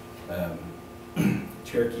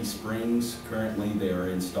 Cherokee Springs, currently they are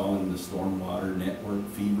installing the stormwater network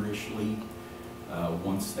feverishly.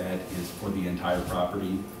 Once that is for the entire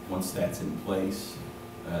property, once that's in place,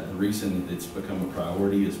 the reason that it's become a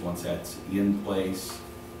priority is once that's in place,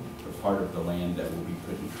 the part of the land that will be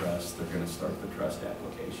put in trust, they're going to start the trust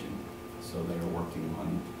application. So they are working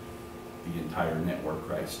on the entire network,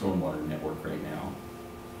 right, stormwater network right now.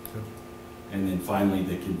 And then finally,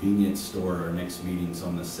 the convenience store, our next meeting's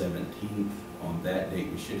on the 17th. On that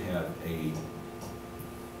date, we should have a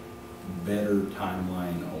better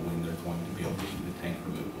timeline on when they're going to be able to do the tank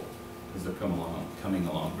removal, because they're coming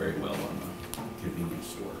along very well on the convenience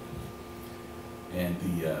store. And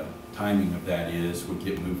the timing of that is we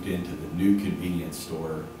get moved into the new convenience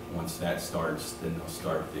store. Once that starts, then they'll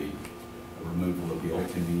start the removal of the old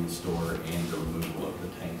convenience store and the removal of the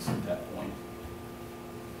tanks at that point.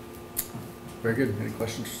 Very good. Any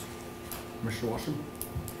questions, Mr. Washington?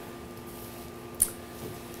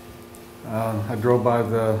 I drove by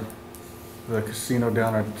the casino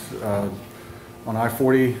down at on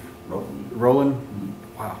I-40, Roland.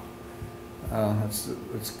 Wow, it's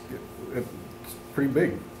pretty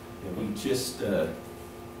big. Yeah, we just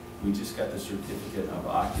got the certificate of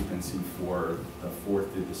occupancy for the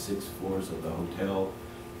 4th through the 6th floors of the hotel.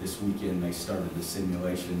 This weekend they started the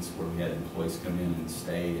simulations where we had employees come in and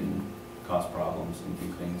stay and cause problems and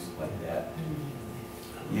do things like that.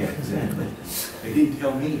 Yeah, exactly. They didn't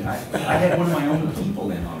tell me. I had one of my own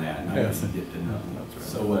people in on that, and I didn't get to know. Right.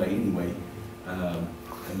 So anyway, and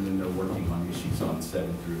then they're working on issues on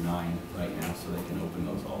 7 through 9 right now, so they can open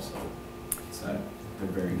those also. So they're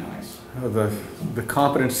very nice. The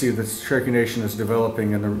competency that Cherokee Nation is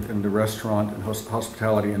developing in the restaurant and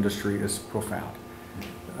hospitality industry is profound.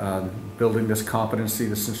 Building this competency,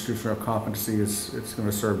 this institutional competency, it's going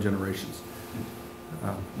to serve generations,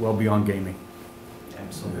 well beyond gaming.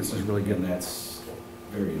 Absolutely. This is really good. And that's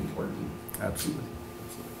very important. Absolutely.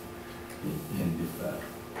 And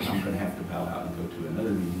if I'm going to have to bow out and go to another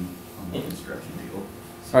meeting on the construction deal.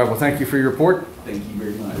 So, all right. Well, thank you for your report. Thank you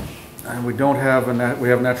very much. And we don't have we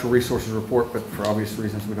have a natural resources report, but for obvious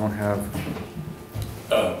reasons we don't have.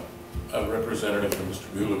 A representative from Mr.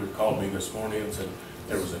 Gulick called me this morning and said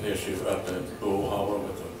there was an issue up at Bull Hollow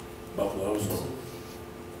with the buffalo. So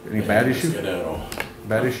any bad issue?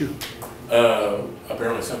 Bad issue?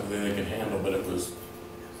 Apparently something they can handle, but it was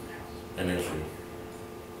an issue.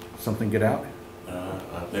 Something get out?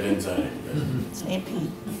 They didn't say.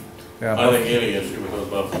 Yeah, I think any issue with those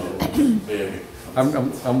buffalo is big.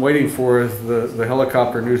 I'm waiting for the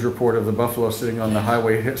helicopter news report of the buffalo sitting on the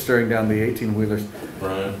highway staring down the 18-wheelers.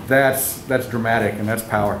 Right. That's dramatic, and that's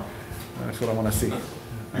power. That's what I want to see.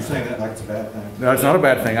 You're saying that like it's a bad thing? No, it's not a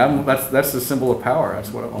bad thing. That's the symbol of power.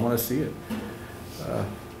 That's what I want to see it.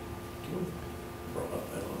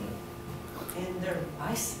 And they're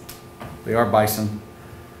bison. They are bison,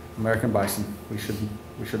 American bison. We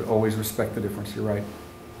should always respect the difference. You're right.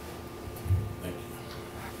 Thank you.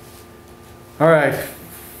 All right.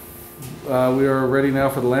 We are ready now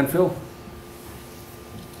for the landfill.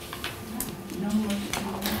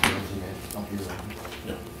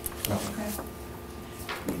 Okay.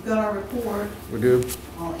 We've got our report. We do.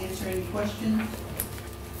 I'll answer any questions.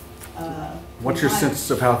 What's your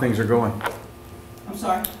sense of how things are going? I'm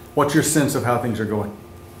sorry? What's your sense of how things are going?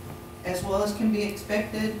 As well as can be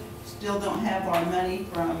expected, still don't have our money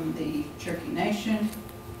from the Cherokee Nation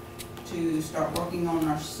to start working on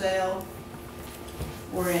our sale.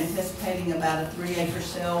 We're anticipating about a 3-acre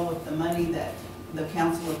sale with the money that the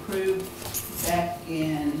council approved back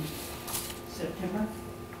in September.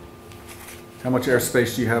 How much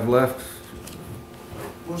airspace do you have left?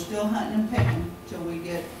 We're still hunting and pecking till we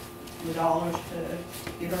get the dollars to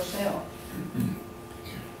get our sale.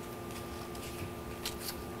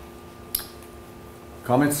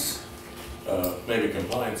 Comments? Maybe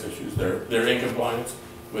compliance issues. They're in compliance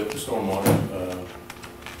with the stormwater,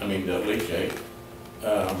 the leachate.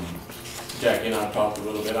 Jackie and I talked a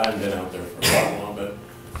little bit. I haven't been out there for a while, but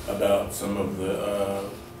about some of the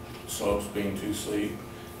slopes being too steep.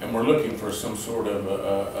 And we're looking for some sort of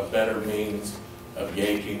a better means of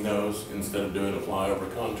gauging those instead of doing a flyover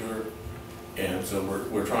contour. And so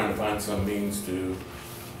we're trying to find some means to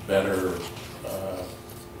better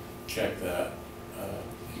check that.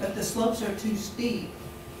 But the slopes are too steep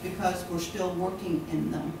because we're still working in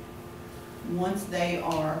them. Once they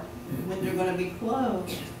are, when they're going to be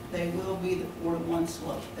closed, they will be the 4-to-1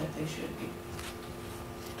 slope that they should be.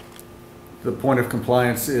 The point of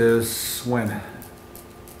compliance is when?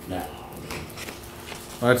 Now.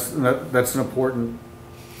 That's an important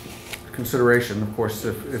consideration. Of course,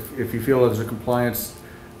 if you feel there's a compliance,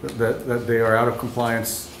 that they are out of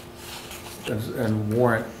compliance, and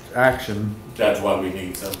warrant action. That's why we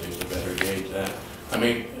need something to better gauge that. I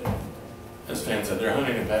mean, as Stan said, they're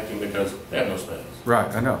hunting and pecking because they have no space.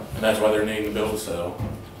 Right, I know. And that's why they're needing to build a cell.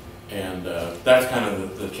 And that's kind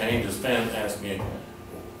of the changes. Stan asked me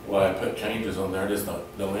why I put changes on there. I just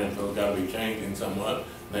thought the landfill's got to be changing somewhat.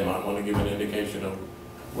 They might want to give an indication of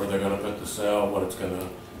where they're going to put the cell, what it's going to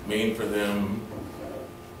mean for them,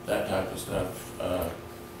 that type of stuff.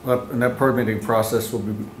 Well, and that permitting process will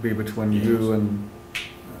be between you and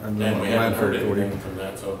the And we haven't heard Landfill Authority. anything from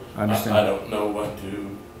that, so I understand. I don't know what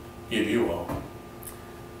to give you all.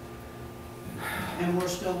 And we're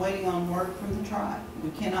still waiting on word from the tribe. We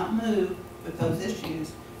cannot move with those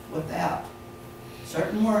issues without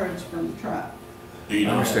certain words from the tribe. Do you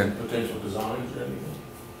I not understand. have potential designs or anything?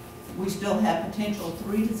 We still have potential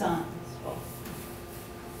 3 designs.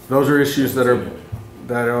 Those are issues that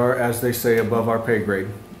are, as they say, above our pay grade.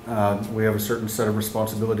 We have a certain set of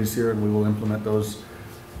responsibilities here, and we will implement those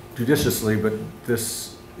judiciously, but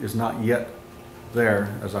this is not yet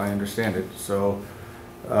there, as I understand it. So,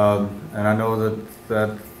 and I know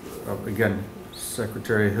that again,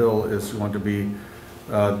 Secretary Hill is going to be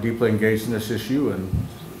deeply engaged in this issue, and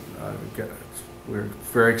we're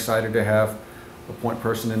very excited to have a point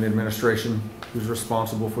person in the administration who's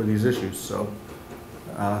responsible for these issues. So,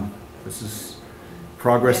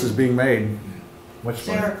 progress is being made.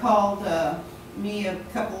 Sarah called me a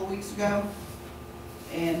couple of weeks ago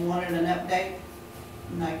and wanted an update,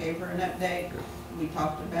 and I gave her an update. We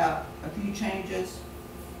talked about a few changes,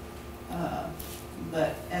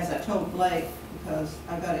 but as I told Blake, because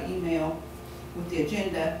I got an email with the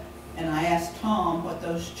agenda, and I asked Tom what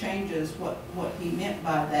those changes, what he meant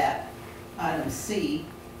by that, item C.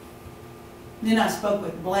 Then I spoke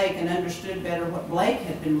with Blake and understood better what Blake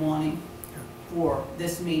had been wanting for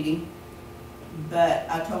this meeting. But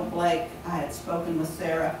I told Blake I had spoken with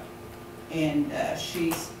Sarah, and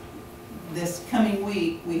this coming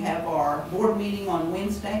week, we have our board meeting on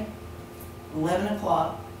Wednesday, 11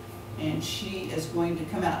 o'clock, and she is going to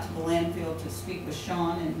come out to the landfill to speak with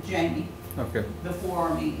Sean and Jamie before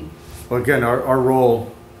our meeting. Well, again, our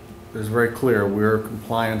role is very clear. We're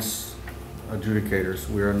compliance adjudicators.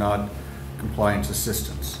 We are not compliance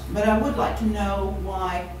assistants. But I would like to know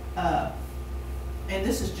why, and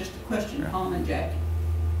this is just a question, Tom and Jackie.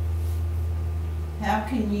 How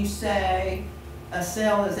can you say a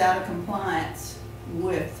cell is out of compliance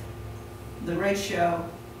with the ratio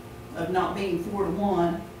of not being 4 to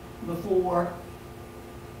 1 before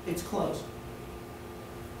it's closed?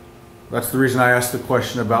 That's the reason I asked the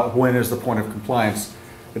question about when is the point of compliance.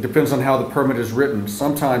 It depends on how the permit is written.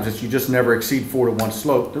 Sometimes it's you just never exceed 4 to 1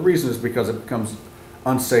 slope. The reason is because it becomes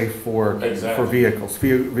unsafe for vehicles.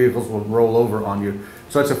 Vehicles will roll over on you.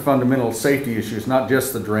 So it's a fundamental safety issue. It's not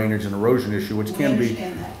just the drainage and erosion issue, which can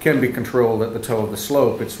be controlled at the toe of the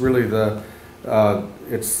slope. It's really the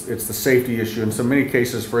it's the safety issue. In so many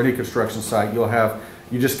cases, for any construction site,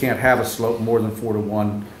 you just can't have a slope more than 4 to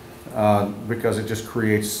 1 because it just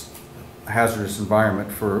creates a hazardous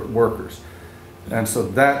environment for workers. And so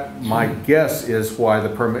that, my guess, is why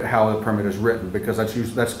how the permit is written, because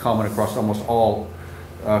that's common across almost all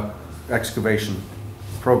excavation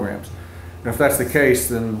programs. And if that's the case,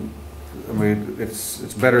 then I mean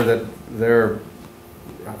it's better that they're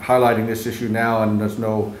highlighting this issue now and there's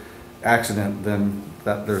no accident than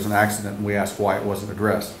that there's an accident and we ask why it wasn't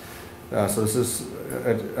addressed. So this is,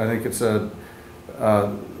 I think it's so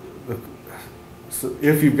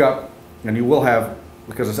if you've got, and you will have,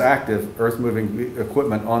 because it's active, earth moving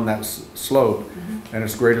equipment on that slope, and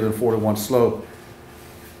it's greater than 4 to 1 slope,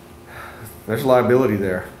 there's liability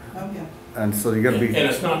there. Oh, yeah. And so you got to be. And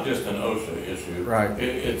it's not just an OSHA issue. Right.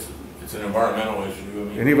 It's an environmental issue. I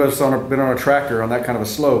mean, any of us been on a tractor on that kind of a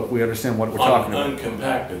slope, we understand what we're talking about.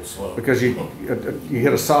 Uncompacted slope. Because you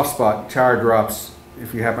hit a soft spot, tire drops.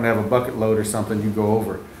 If you happen to have a bucket load or something, you go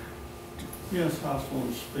over. Yes, I just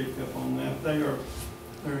want to speak up on that. They are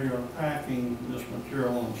packing this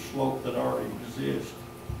material on a slope that already exists.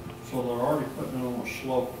 So they're already putting it on a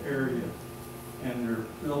slope area, and they're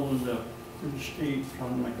building it up pretty steep, trying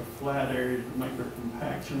to make a flat area to make their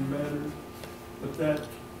compaction better. But that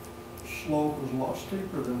slope is a lot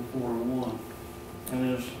steeper than 4 to 1.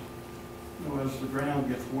 And as the ground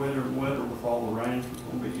gets wetter and wetter with all the rains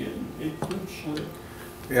we're going to be getting, it could slip.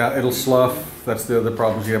 Yeah, it'll slough. That's the other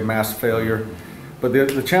problems. You have mass failure. But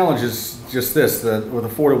the challenge is just this, that with a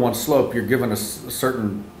 4 to 1 slope, you're given a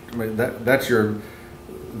certain, I mean,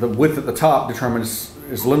 the width at the top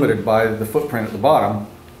is limited by the footprint at the bottom,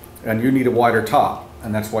 and you need a wider top.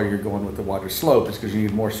 And that's why you're going with the wider slope, is because you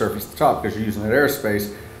need more surface at the top because you're using that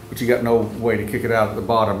airspace, but you got no way to kick it out at the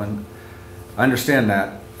bottom. And I understand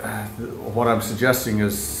that. what I'm suggesting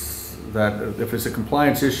is that if it's a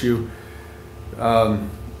compliance issue, you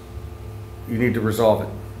need to resolve it.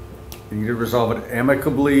 You need to resolve it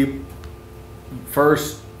amicably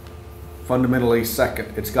first, fundamentally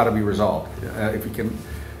second. It's got to be resolved. If you can,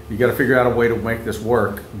 you got to figure out a way to make this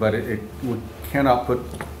work, but we cannot put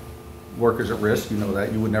workers at risk. You know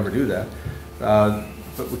that. You would never do that.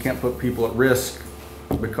 But we can't put people at risk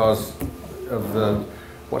because of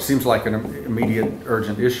what seems like an immediate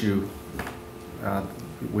urgent issue.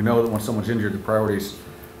 We know that when someone's injured, the priorities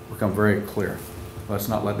become very clear. Let's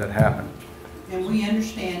not let that happen. And we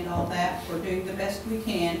understand all that. We're doing the best we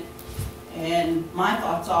can. And my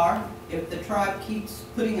thoughts are, if the tribe keeps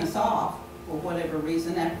putting us off for whatever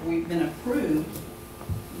reason after we've been approved,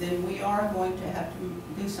 then we are going to have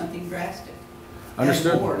to do something drastic.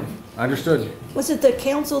 Understood. Understood. Was it the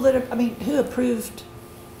council that, I mean, who approved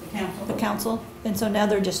The council. the council? And so now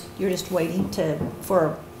you're just waiting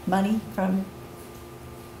for money from,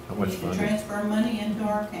 How We much need to funding? transfer money into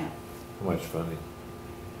our account. How much funding?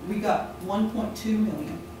 We got 1.2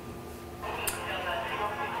 million.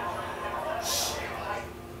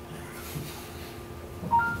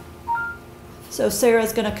 so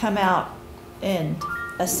Sarah's gonna come out and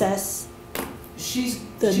assess, She's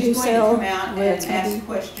The new going to cell, come out where and it's gonna be? ask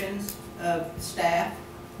questions of staff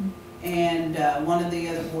and one of the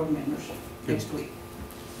other board members next week.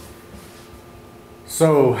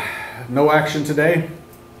 So, no action today.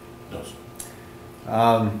 No, sir.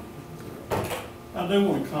 I do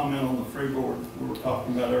want to comment on the freeboard we were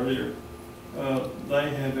talking about earlier. They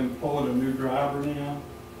have employed a new driver now.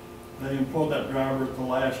 They employed that driver at the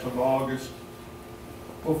last of August.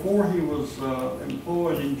 Before he was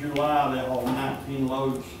employed in July, they hauled 19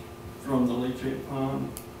 loads from the leachate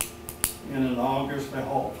pond. And in August, they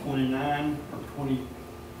hauled 29 or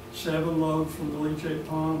 27 loads from the leachate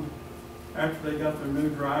pond. After they got their new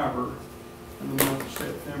driver, in the month of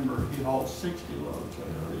September, he hauled 60 loads out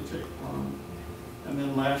of the leachate pond. And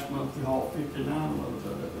then last month, he hauled 59 loads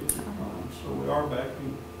out of that leachate pond. So we are back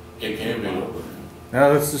in. It can be.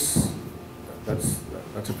 No, that's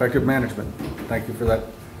effective management. Thank you for that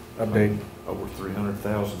update. Over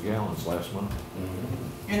 300,000 gallons last month.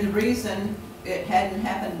 And the reason it hadn't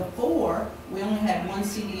happened before, we only had one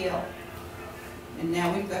CDL. And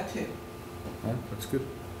now we've got two. Yeah, that's good.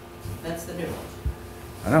 That's the difference.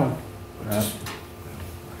 I know.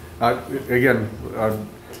 Again,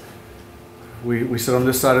 we sit on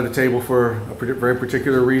this side of the table for a very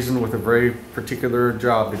particular reason with a very particular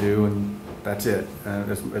job to do, and that's it.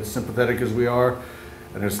 And as sympathetic as we are,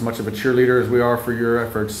 and as much of a cheerleader as we are for your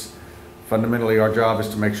efforts, fundamentally our job is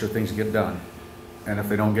to make sure things get done. And if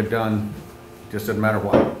they don't get done, it just doesn't matter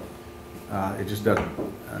what. It just doesn't.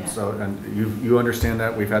 And so, and you understand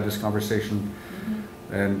that. We've had this conversation.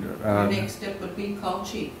 And The next step would be call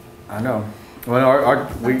chief. I know. Well,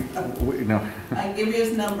 we no. I give you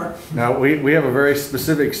his number. Now we have a very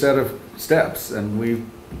specific set of steps, and we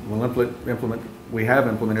will implement. We have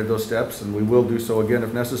implemented those steps, and we will do so again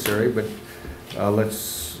if necessary. But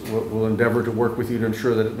we'll endeavor to work with you to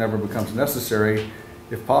ensure that it never becomes necessary,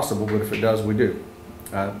 if possible. But if it does, we do.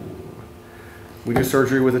 We do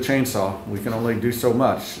surgery with a chainsaw. We can only do so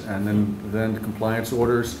much, and then compliance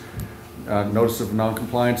orders. Notice of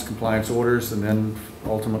non-compliance, compliance orders, and then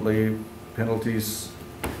ultimately penalties,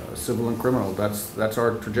 civil and criminal. That's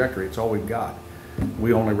our trajectory. It's all we've got.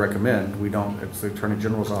 We only recommend. We don't. It's the Attorney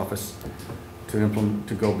General's office to implement,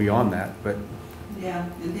 to go beyond that. But Yeah,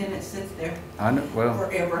 and then it sits there I know. Well,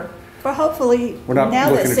 forever. well, hopefully, we're not now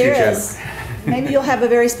that looking at you, Janet. Sarah's, maybe you'll have a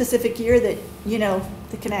very specific year that,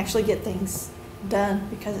 that can actually get things done,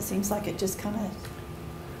 because it seems like it just kind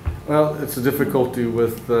of, Well, it's a difficulty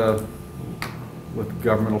with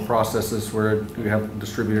governmental processes where you have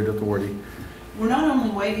distributed authority. We're not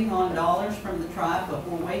only waiting on dollars from the tribe, but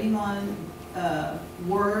we're waiting on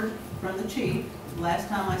word from the chief. Last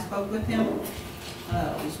time I spoke with him,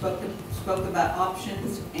 we spoke about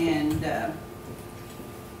options, and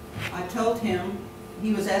I told him,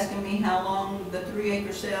 he was asking me how long the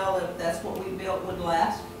 3-acre cell, if that's what we built, would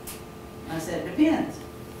last. I said, it depends.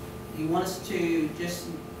 Do you want us to just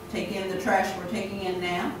take in the trash we're taking in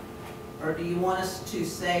now? Or do you want us to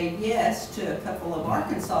say yes to a couple of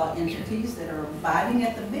Arkansas entities that are biting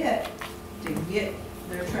at the bit to get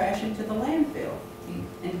their trash into the landfill?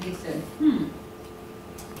 And he said,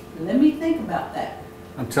 let me think about that.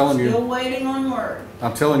 I'm telling you. Still waiting on word.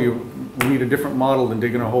 I'm telling you, we need a different model than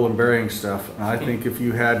digging a hole and burying stuff. And I think if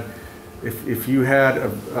you had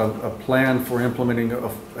a plan for implementing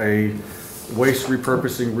a waste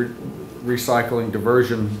repurposing, recycling,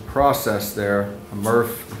 diversion process there, a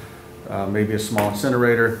MRF, maybe a small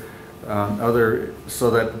incinerator, so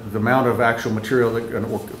that the amount of actual material that,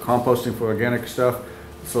 or composting for organic stuff,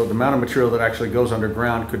 so the amount of material that actually goes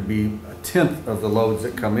underground could be 1/10 of the loads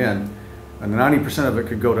that come in, and 90% of it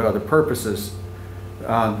could go to other purposes.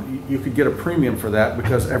 You could get a premium for that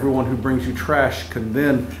because everyone who brings you trash can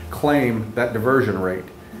then claim that diversion rate,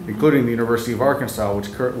 including the University of Arkansas,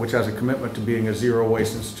 which has a commitment to being a zero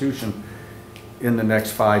waste institution in the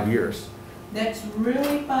next 5 years. That's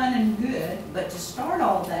really fine and good, but to start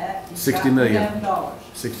all that, you've 60 got to million. have dollars.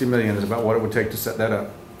 60 million is about what it would take to set that up.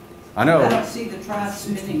 I I know. don't see the tribe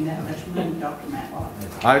spending that much money, Dr. Matlock.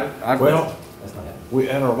 Well, That's not happening. we,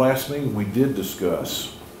 at our last meeting, we did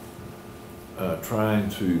discuss trying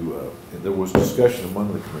to, there was discussion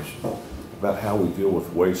among the commission about how we deal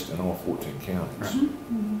with waste in all 14 counties.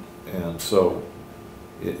 And so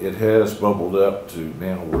it has bubbled up to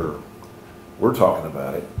now where we're talking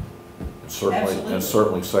about it. Absolutely. And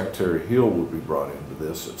certainly Secretary Hill would be brought into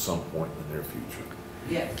this at some point in the near future.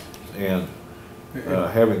 Yes. And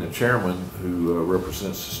having the chairman who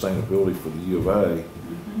represents sustainability for the U of A,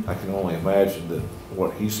 I can only imagine that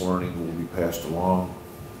what he's learning will be passed along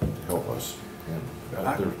to help us, and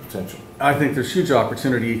there's potential. I think there's huge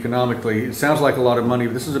opportunity economically. It sounds like a lot of money,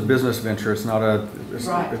 but this is a business venture. It's not a,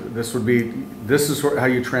 Right. this is how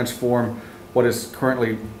you transform what is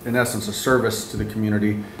currently, in essence, a service to the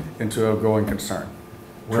community into a growing concern,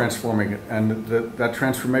 transforming it. And that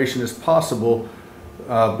transformation is possible.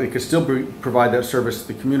 It could still provide that service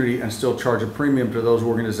to the community and still charge a premium to those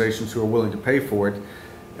organizations who are willing to pay for it.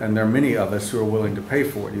 And there are many of us who are willing to pay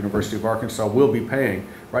for it. University of Arkansas will be paying.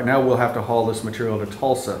 Right now, we'll have to haul this material to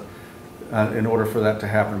Tulsa in order for that to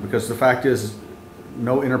happen, because the fact is,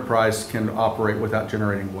 no enterprise can operate without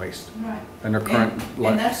generating waste. Right. And their current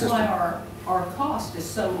And that's system. why our cost is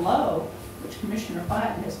so low, which Commissioner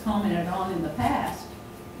Biden has commented on in the past,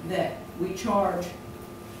 that we charge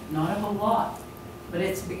not a whole lot. But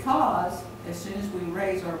it's because as soon as we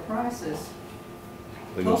raise our prices,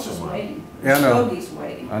 They go Tulsa's somewhere. waiting, Yeah, I know. Muskogee's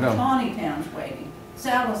waiting, I know. Tawnytown's waiting,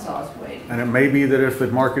 Salasaw's waiting. And it may be that if the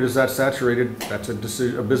market is that saturated, that's a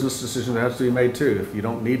business decision that has to be made too. If you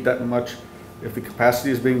don't need that much, if the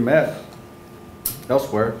capacity is being met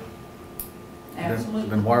elsewhere, Absolutely.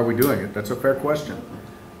 then why are we doing it? That's a fair question.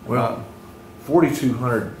 Well,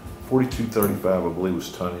 4,200, 4,235, I believe,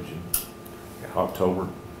 was tonnage in October.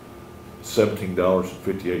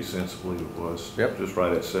 $17.58, I believe it was. Yep. Just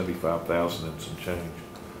right at 75,000 and some change.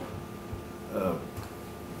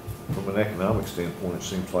 From an economic standpoint, it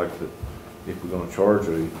seems like that if we're going to charge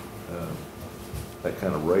that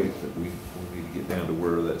kind of rate, that we need to get down to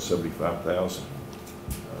where that 75,000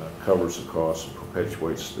 covers the cost and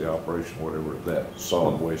perpetuates the operation, whatever that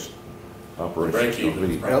solid waste operation Break is going to even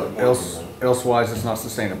be. is probably more than Elsewise, it's not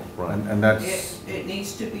sustainable. Right. And that's, It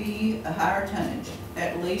needs to be a higher tonnage,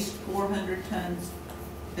 at least 400 tons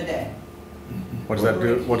a day. what does that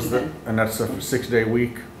do? And that's a 6-day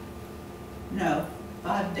week, No,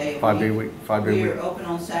 5-day a week. 5-day week, 5-day We week. are open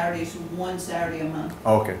on Saturdays, one Saturday a month.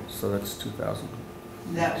 Okay, so that's 2,000.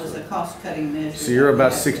 That was a cost-cutting measure. So you're that we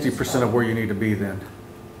about had to 60% of install. where you need to be then.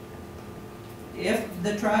 If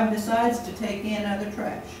the tribe decides to take in other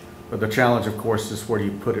trash, But the challenge, of course, is where do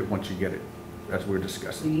you put it once you get it, as we're we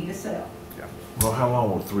discussing. need a sale. Well, how long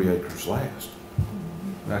will 3 acres last?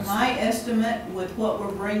 That's, My estimate with what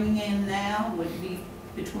we're bringing in now would be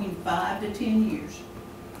between 5 to 10 years.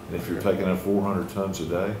 And if you're taking in 400 tons a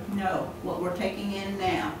day? No, what we're taking in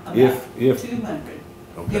now, about If- 200.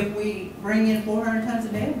 Okay. If we bring in 400 tons a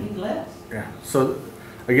day, it'd be less. yeah, so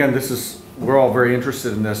again, we're all very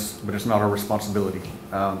interested in this, but it's not our responsibility,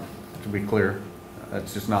 to be clear.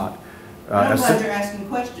 It's just not. But I'm as- glad you're asking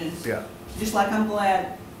questions. Yeah, Just like I'm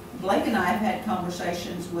glad Blake and I have had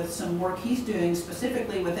conversations with some work he's doing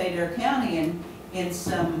specifically with Adair County and in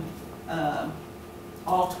some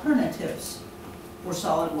alternatives for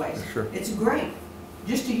solid waste. Sure. It's great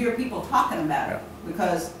just to hear people talking about it. Yeah.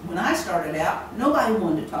 Because when I started out, nobody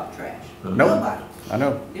wanted to talk trash. Nope. Nobody. I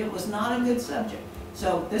know. It was not a good subject.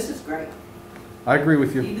 So this is great, I agree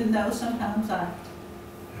with you. even though sometimes I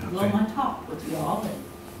blow my top with you all,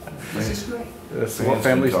 but this is great. That's what Fans been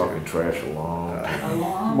families do. talking trash a long time. A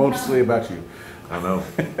long Mostly time. about you. I know.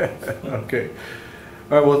 Okay.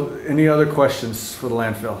 All right, well, any other questions for the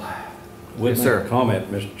landfill? With Yes, sir. a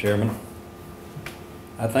comment, Mr. Chairman.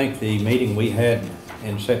 I think the meeting we had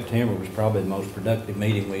in September was probably the most productive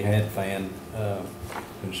meeting we had, Fan,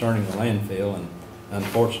 concerning the landfill, and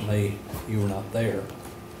unfortunately, you were not there.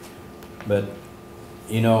 But,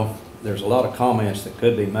 you know, there's a lot of comments that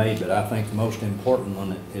could be made, but I think the most important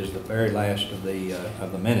one is the very last of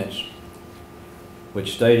the minutes,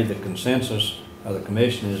 which stated the consensus of the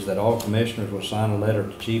commission is that all commissioners will sign a letter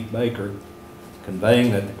to Chief Baker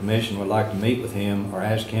conveying that the commission would like to meet with him or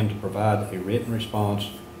ask him to provide a written response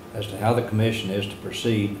as to how the commission is to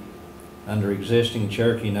proceed under existing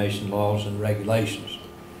Cherokee Nation laws and regulations.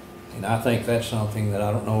 And I think that's something that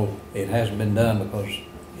I don't know, it hasn't been done because,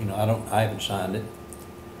 you know, I haven't signed it.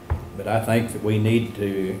 But I think that we need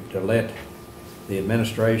to let the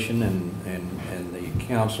administration and the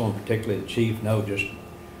council, and particularly the chief, know just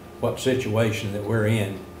what situation that we're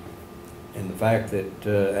in. And the fact that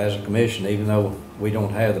as a commission, even though we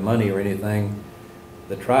don't have the money or anything,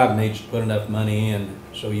 the tribe needs to put enough money in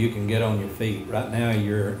so you can get on your feet. Right now,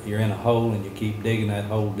 you're in a hole and you keep digging that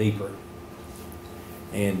hole deeper.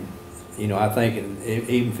 And, you know, I think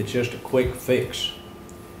even if it's just a quick fix,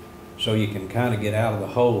 so you can kind of get out of the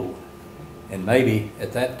hole, and maybe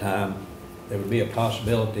at that time, there would be a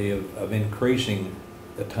possibility of increasing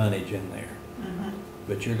the tonnage in there.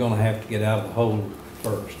 But you're gonna have to get out of the hole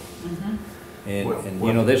first. And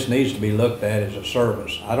you know, this needs to be looked at as a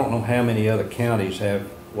service. I don't know how many other counties have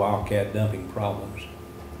wildcat dumping problems.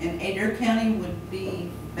 And Adair County would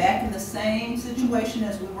be back in the same situation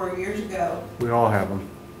as we were years ago. We all have them,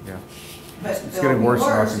 yeah. But It's they'll getting be worse in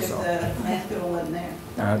worse if Arkansas. the landfill wasn't there.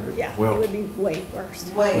 Yeah, well- it would be way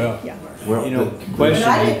worse. Way Well, Yeah. worse. Well, You know, the But question.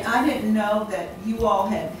 I didn't know that you all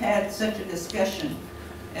had such a discussion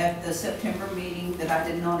at the September meeting that I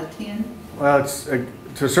did not attend. Well, it's,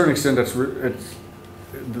 to a certain extent,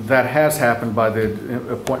 that has happened by the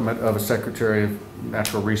appointment of a Secretary of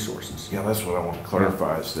Natural Resources. Yeah, that's what I want to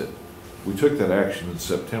clarify, is that we took that action in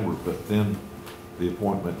September, but then the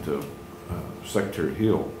appointment of Secretary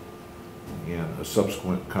Hill and a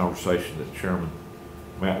subsequent conversation that Chairman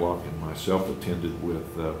Matlock and myself attended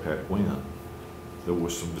with Pat Gwynn, there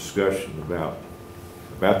was some discussion about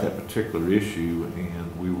that particular issue,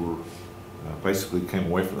 and we were basically came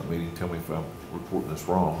away from the meeting, tell me if I'm reporting this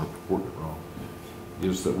wrong or reporting it wrong,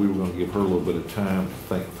 is that we were going to give her a little bit of time to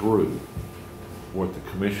think through what the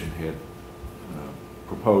commission had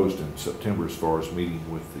proposed in September as far as meeting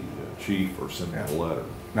with the chief or sending a letter.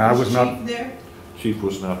 Now, I was Chief not, there? Chief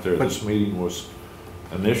was not there. This meeting was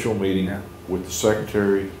initial meeting Yeah. with the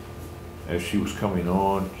secretary. As she was coming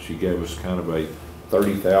on, she gave us kind of a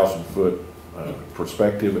 30,000 foot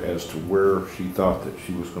perspective as to where she thought that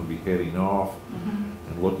she was going to be heading off,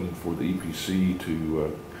 and looking for the EPC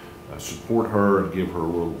to support her and give her a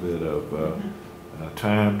little bit of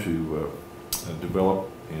time to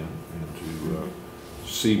develop and to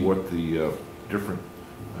see what the different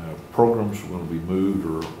programs were going to be moved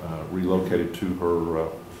or relocated to her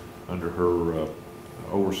under her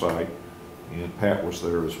oversight. And Pat was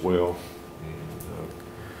there as well. And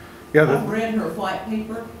yeah, I've read her white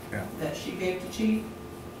paper Yeah. that she gave to Chief.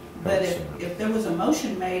 But if there was a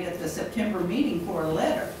motion made at the September meeting for a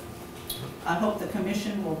letter, I hope the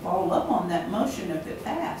commission will follow up on that motion if it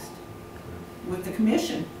passed with the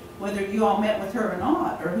commission. Whether you all met with her or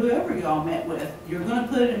not, or whoever you all met with, you're gonna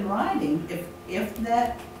put it in writing if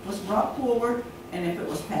that was brought forward and if it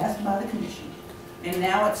was passed by the commission. And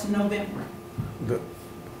now it's November.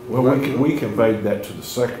 well, we conveyed that to the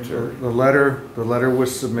secretary. the letter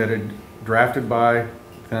was submitted, drafted by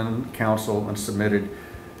then council and submitted,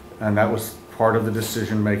 and that was part of the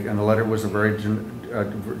decision making. And the letter was a very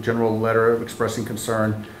general letter expressing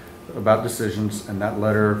concern about decisions, and that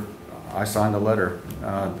letter, I signed the letter.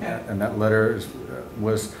 Okay. And that letter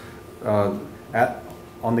was,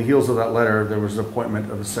 on the heels of that letter, there was an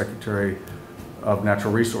appointment of the Secretary of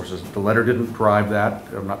Natural Resources. The letter didn't drive that.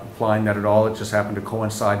 I'm not implying that at all. It just happened to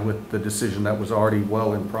coincide with the decision that was already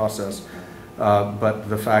well in process. But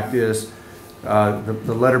the fact is,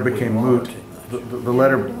 the letter became moot. The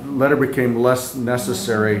letter became less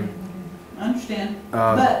necessary. I understand,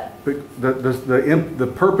 but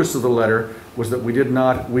The purpose of the letter was that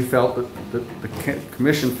we felt that the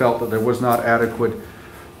commission felt that there was not adequate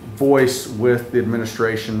voice with the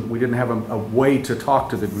administration. We didn't have a way to talk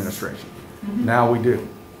to the administration. Now we do.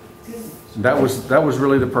 That was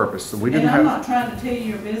really the purpose. We didn't and I'm have. not trying to tell you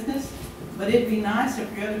your business, but it'd be nice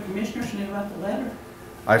if your other commissioners knew about the letter.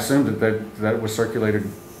 I assumed that was circulated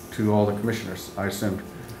to all the commissioners. I assumed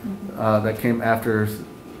that came after.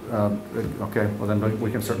 Okay, well then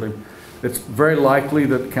we can certainly. It's very likely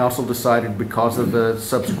that the council decided because of the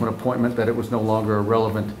subsequent appointment that it was no longer a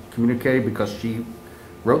relevant communique because she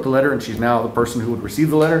wrote the letter and she's now the person who would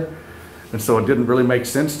receive the letter. And so it didn't really make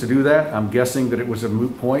sense to do that. I'm guessing that it was a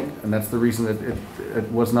moot point, and that's the reason that it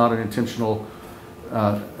was not an intentional,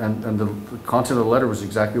 and the content of the letter was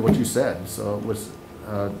exactly what you said. So it was,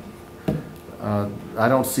 I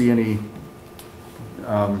don't see any,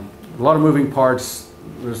 a lot of moving parts.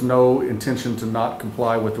 There's no intention to not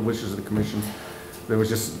comply with the wishes of the commission. there was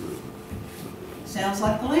just, Sounds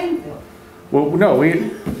like the landfill. well, no,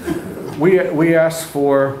 we asked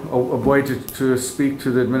for a way to speak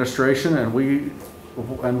to the administration, and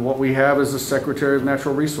what we have is the Secretary of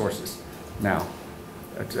Natural Resources now.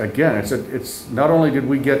 Again, it's not only did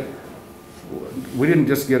we didn't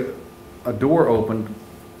just get a door opened,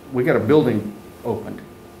 we got a building opened,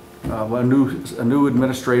 a new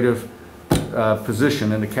administrative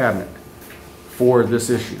position in the cabinet for this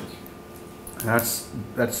issue.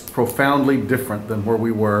 That's profoundly different than where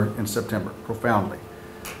we were in September, profoundly.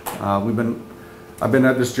 I've been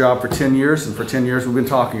at this job for 10 years, and for 10 years we've been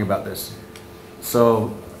talking about this.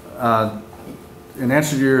 So, in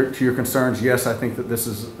answer to your concerns, yes, I think that this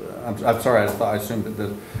is, I'm sorry, I assumed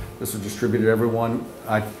that this was distributed to everyone.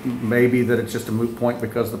 Maybe that it's just a moot point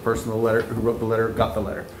because the person who wrote the letter got the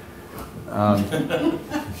letter.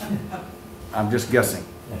 I'm just guessing.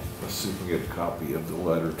 Let's see if we get a copy of the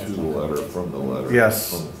letter to the letter from the letter.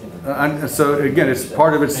 Yes. And so again, it's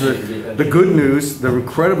part of it's the good news, the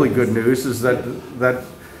incredibly good news is that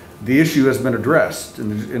the issue has been addressed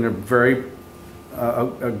in a very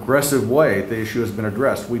aggressive way. The issue has been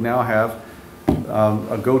addressed. We now have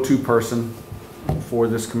a go-to person for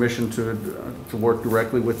this commission to work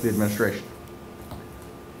directly with the administration.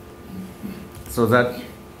 So that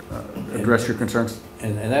address your concerns?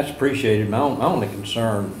 And that's appreciated. My only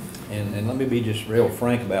concern, and let me be just real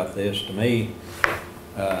frank about this, to me,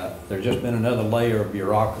 there's just been another layer of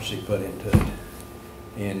bureaucracy put into it.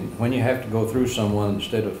 And when you have to go through someone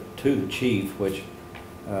instead of to the chief, which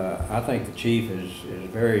I think the chief is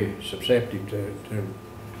very susceptible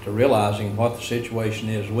to realizing what the situation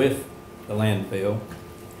is with the landfill.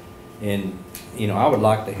 And, you know, I would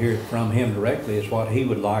like to hear from him directly as what he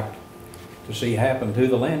would like to see happen to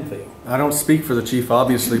the landfill. I don't speak for the chief,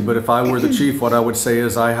 obviously, but if I were the chief, what I would say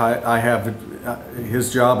is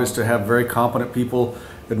his job is to have very competent people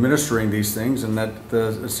administering these things, and that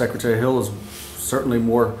the Secretary Hill is certainly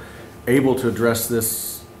more able to address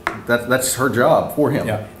this. That's her job for him.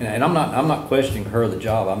 Yeah, and I'm not questioning her the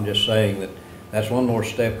job. I'm just saying that that's one more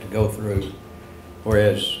step to go through,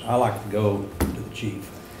 whereas I like to go to the chief.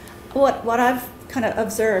 What I've kind of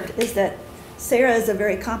observed is that Sarah is a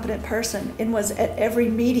very competent person and was at every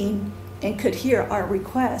meeting and could hear our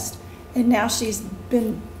request. And now she's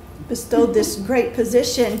been bestowed this great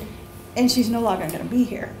position and she's no longer going to be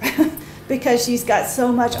here because she's got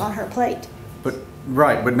so much on her plate. But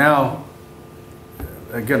now,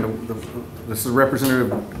 again, this is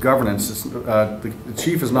representative governance. The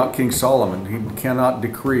chief is not King Solomon. He cannot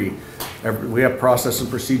decree. We have process and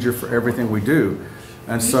procedure for everything we do.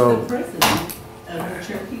 And He's so, the president of the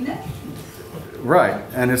Cherokee Nation. right,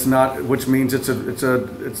 and it's not, which means there's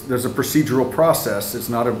a procedural process. It's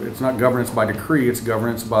not governance by decree. It's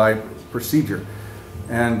governance by procedure.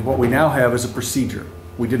 And what we now have is a procedure.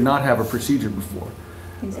 We did not have a procedure before,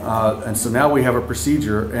 exactly. And so now we have a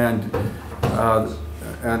procedure. And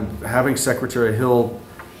having Secretary Hill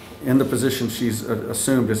in the position she's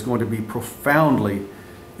assumed is going to be profoundly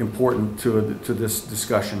important to this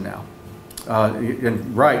discussion now.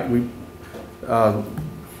 And right,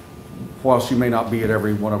 while she may not be at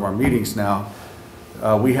every one of our meetings now,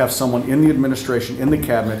 we have someone in the administration, in the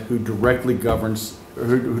cabinet, who directly governs,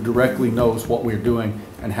 who directly knows what we're doing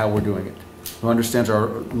and how we're doing it, who understands our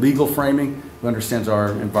legal framing, who understands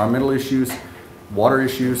our environmental issues, water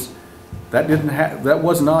issues. That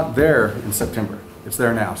was not there in September. It's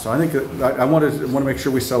there now. So I think I want to make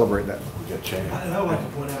sure we celebrate that. And I would like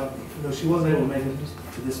to point out, she wasn't able to make it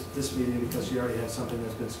to this meeting because she already had something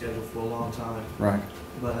that's been scheduled for a long time. Right.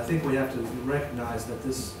 But I think we have to recognize that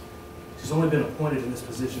she's only been appointed in this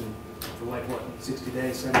position for like, what, 60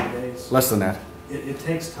 days, 70 days? Less than that. It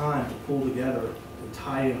takes time to pull together and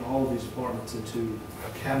tie in all of these departments into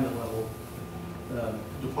a cabinet level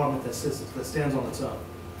department that stands on its own.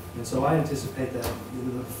 And so I anticipate that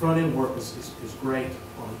the front end work is great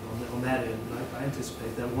on that end. And I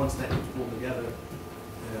anticipate that once that gets pulled together,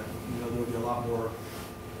 there'll be a lot more,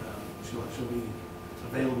 she'll be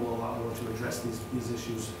available a lot more to address these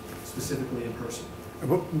issues specifically in person.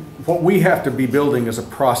 What we have to be building is a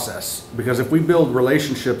process, because if we build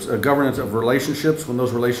relationships, a governance of relationships, when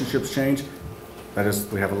those relationships change, that is,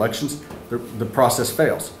 we have elections, the process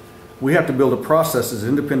fails. We have to build a process as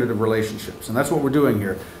independent of relationships, and that's what we're doing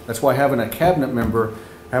here. That's why having a cabinet member,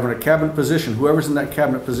 having a cabinet position, whoever's in that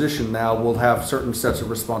cabinet position now will have certain sets of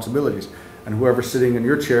responsibilities, and whoever's sitting in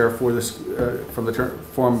your chair for this,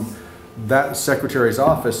 from that secretary's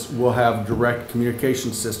office will have direct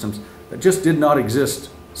communication systems that just did not exist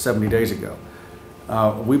 70 days ago.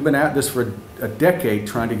 We've been at this for a decade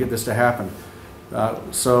trying to get this to happen.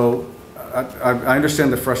 So I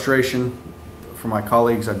understand the frustration for my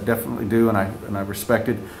colleagues, I definitely do, and I respect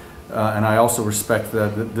it. And I also respect the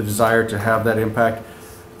desire to have that impact.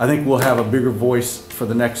 I think we'll have a bigger voice for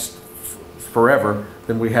the next forever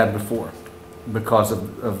than we had before because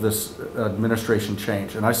of this administration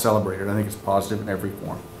change. And I celebrate it. I think it's positive in every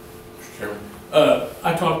form. Mr. Chairman,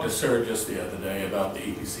 I talked to Sarah just the other day about the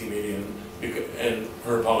EPC meeting and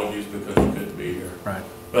her apologies because she couldn't be here. Right.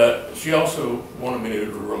 But she also wanted me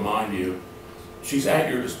to remind you, she's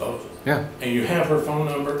at your disposal. Yeah. And you have her phone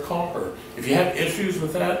number, call her. If you have issues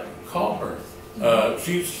with that, call her.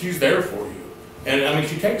 She's there for you. And I mean,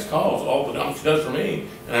 she takes calls all the time. She does for me,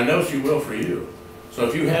 and I know she will for you. So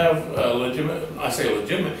if you have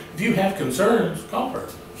legitimate, if you have concerns, call her.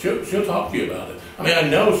 She'll talk to you about it. I mean, I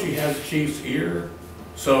know she has the chief's ear.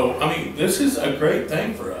 So, I mean, this is a great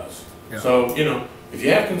thing for us. Yeah. So, you know, if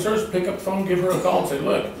you have concerns, pick up the phone, give her a call and say,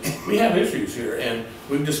 look, we have issues here, and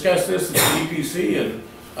we've discussed this at the EPC,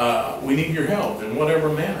 and we need your help in whatever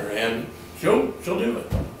manner. And she'll do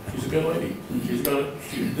it. She's a good lady.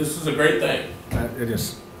 This is a great thing. It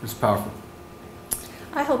is. It's powerful.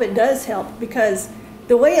 I hope it does help, because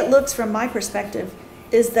the way it looks from my perspective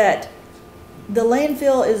is that the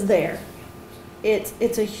landfill is there.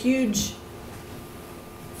 It's a huge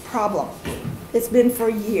problem. It's been for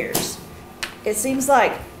years. It seems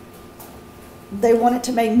like they want it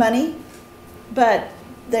to make money, but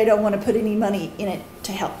they don't want to put any money in it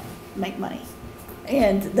to help make money.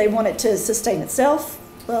 And they want it to sustain itself.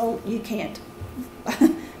 Well, you can't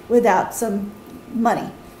without some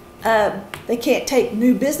money. They can't take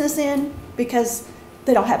new business in because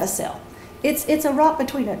they don't have a sale. It's a rock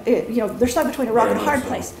between they're stuck between a rock and a hard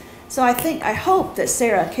place. So I hope that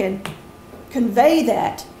Sarah can convey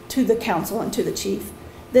that to the council and to the chief.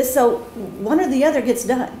 So one or the other gets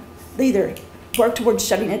done. They either work towards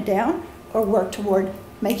shutting it down or work toward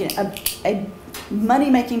making it a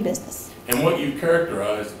money-making business. And what you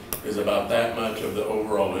characterized is about that much of the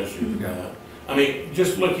overall issue. Yeah. I mean,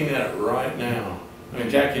 just looking at it right now, I mean,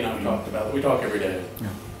 Jackie and I have talked about it. We talk every day. Yeah.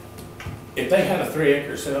 If they had a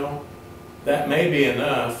 3-acre sale, that may be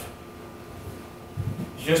enough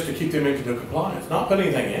just to keep them into compliance. Not put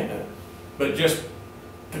anything in it, but just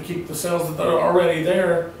to keep the cells that are already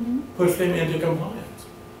there, push them into compliance.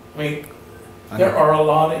 I mean, there are a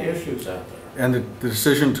lot of issues out there. And the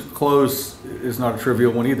decision to close is not a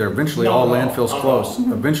trivial one either. Eventually, all landfills close.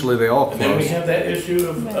 Eventually, they all close. And then we have that issue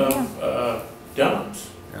of dumps.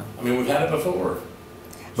 Yeah. I mean, we've had it before.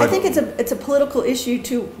 I think it's a political issue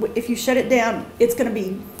too. If you shut it down, it's going to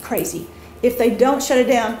be crazy. If they don't shut it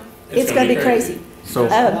down, it's going to be crazy. So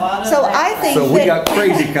I think so we got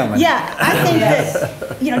crazy coming. Yeah, I think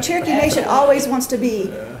that Cherokee Nation always wants to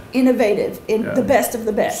be innovative in the best of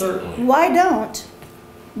the best. Certainly. Why don't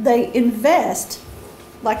they invest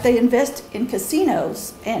like they invest in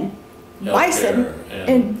casinos and bison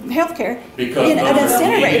and healthcare because in an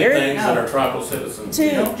incinerator? Things that are tribal citizens.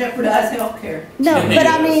 Don't jeopardize healthcare. No, but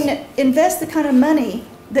I mean, invest the kind of money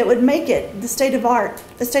that would make it the state of the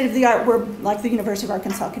art, where like the University of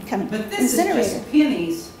Arkansas could come and But this is just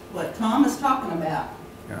pennies, what Tom is talking about,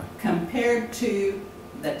 compared to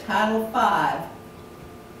the Title V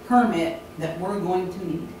permit that we're going to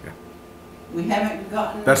need. Yeah. We haven't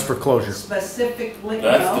gotten. That's for closure. Specifically,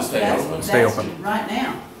 that's to stay open. Right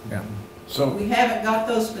now. Yeah. So We haven't got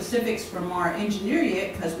those specifics from our engineer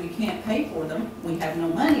yet because we can't pay for them. We have no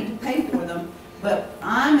money to pay for them. But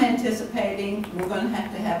I'm anticipating we're going to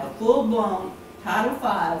have a full-blown Title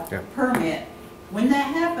V permit. When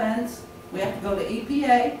that happens, we have to go to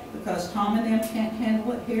EPA because Tom and them can't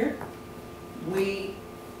handle it here.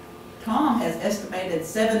 Tom has estimated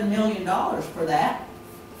 $7 million for that.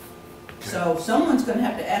 So someone's going to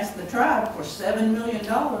have to ask the tribe for $7 million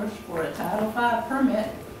for a Title V permit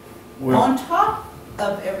on top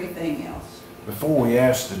of everything else. before we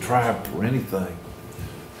ask the tribe for anything,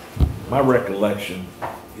 my recollection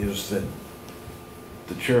is that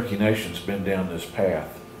the Cherokee Nation's been down this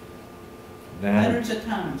path. Hundreds of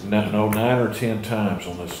times. 9 or 10 times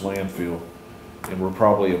on this landfill, and we're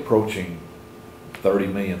probably approaching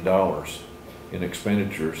 $30 million in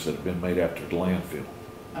expenditures that have been made after the landfill.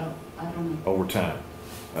 Oh, I don't know. Over time.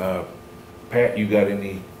 Pat, you got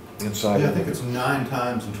any insight? Yeah, I think it's 9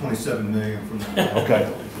 times and 27 million from that.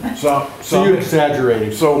 Okay. So you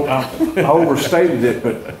exaggerated. So I overstated it,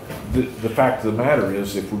 but the fact of the matter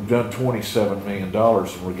is, if we've done $27 million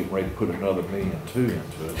and we're getting ready to put another $1.2 million into it,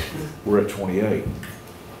 we're at 28.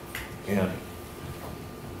 And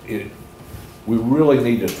we really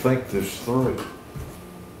need to think this through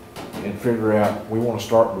and figure out, we want to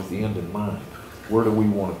start with the end in mind. Where do we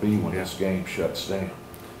want to be when this game shuts down?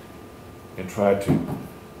 And try to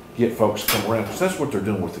get folks to come around, because that's what they're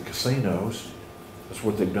doing with the casinos. That's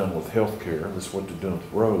what they've done with healthcare, that's what they've done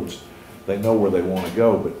with roads. They know where they want to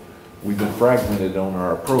go, but we've been fragmented on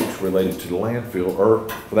our approach related to the landfill, or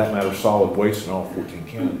for that matter, solid waste in all 14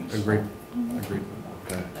 counties. Agreed. Agreed.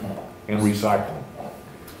 Okay. And recycling.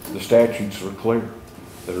 The statutes are clear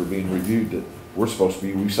that are being reviewed that we're supposed to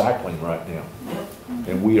be recycling right now.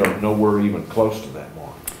 And we are nowhere even close to that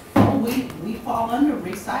mark. Well, we fall under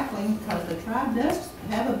recycling because the tribe does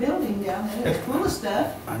have a building down there that's full of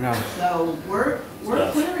stuff. I know. So we're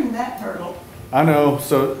clearing that hurdle. I know,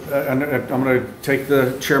 so and I'm going to take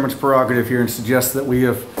the chairman's prerogative here and suggest that we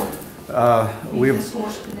have, Beat this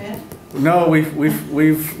horse to death. no,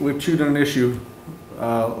 we've chewed on an issue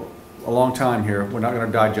a long time here. We're not going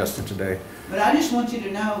to digest it today. But I just want you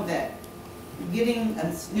to know that getting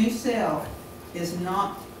a new cell is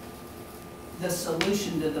not the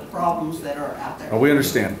solution to the problems that are out there. Oh, we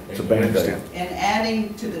understand. It's a Band-Aid. understand. And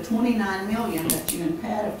adding to the 29 million that you and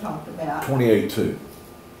Pat have talked about, 28.2.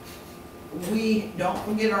 we don't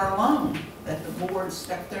forget our loan that the board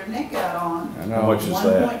stuck their neck out on. I know. How much is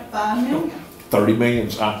that? 1.5 million. 30 million.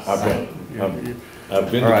 I've All right,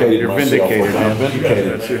 vindicated you're myself. vindicated, I'm man.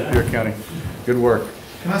 vindicated. That's your counting. Good work.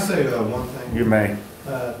 Can I say one thing? You may.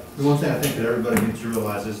 The one thing I think that everybody needs to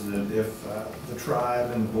realize is that if the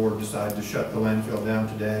tribe and the board decide to shut the landfill down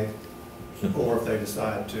today, or if they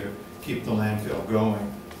decide to keep the landfill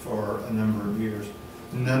going for a number of years,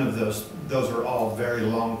 none of those are all very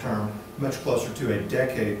long-term, much closer to a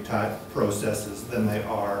decade-type processes than they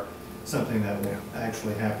are something that will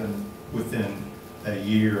actually happen within a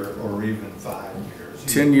year or even 5 years.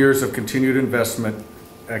 10 years of continued investment,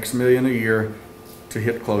 X million a year to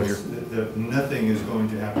hit closure. Nothing is going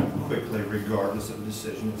to happen quickly regardless of the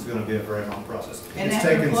decision. It's going to be a very long process. And It's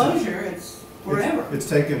after taken closure, it's forever. It's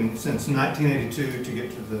taken since 1982 to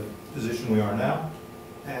get to the position we are now.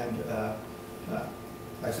 And like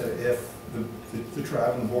I said, if the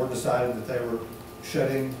tribe and the board decided that they were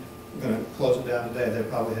going to close it down today, they'd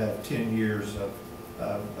probably have 10 years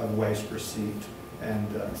of waste receipt and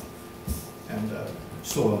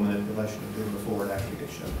soil manipulation to do before it actually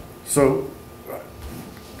gets shut. So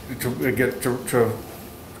to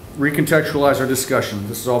recontextualize our discussion,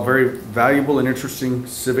 this is all very valuable and interesting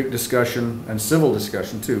civic discussion and civil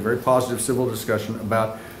discussion too, very positive civil discussion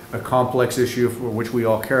about a complex issue for which we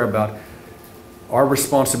all care about. Our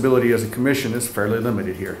responsibility as a commission is fairly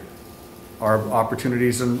limited here. Our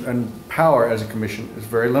opportunities and power as a commission is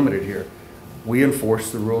very limited here. We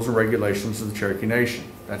enforce the rules and regulations of the Cherokee Nation.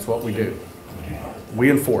 That's what we do. We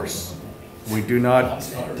enforce. We do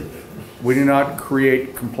not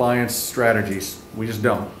create compliance strategies. We just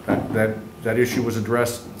don't. That issue was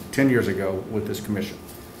addressed 10 years ago with this commission.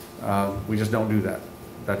 We just don't do that.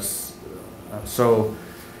 That's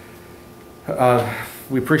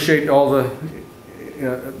we appreciate all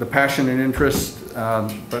the passion and interest,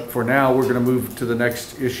 but for now we're going to move to the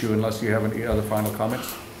next issue unless you have any other final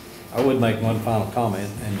comments. I would make one final comment,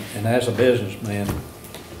 and as a businessman,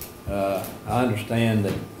 I understand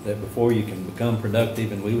that before you can become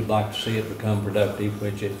productive, and we would like to see it become productive,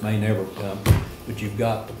 which it may never become, but you've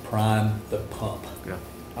got to prime the pump. Yeah.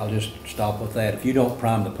 I'll just stop with that. If you don't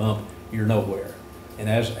prime the pump, you're nowhere. And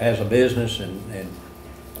as a business, and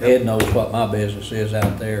Ed knows what my business is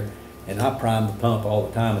out there, and I prime the pump all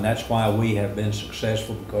the time, and that's why we have been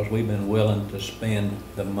successful, because we've been willing to spend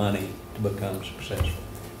the money to become successful.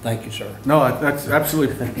 Thank you, sir. No, that's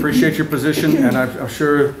absolutely appreciate your position, and I'm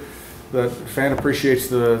sure the fan appreciates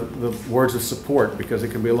the words of support, because it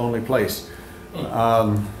can be a lonely place.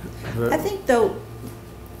 I think though,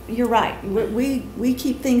 you're right. We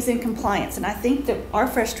keep things in compliance, and I think that our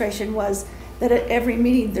frustration was that at every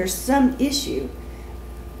meeting there's some issue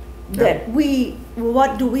that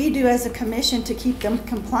what do we do as a commission to keep them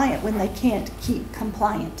compliant when they can't keep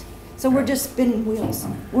compliant? So we're just spinning wheels.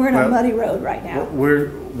 We're in a muddy road right now. We're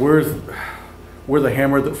the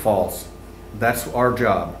hammer that falls. That's our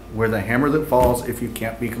job. We're the hammer that falls if you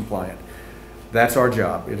can't be compliant. That's our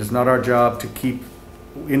job. It is not our job to keep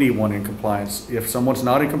anyone in compliance. If someone's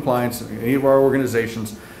not in compliance in any of our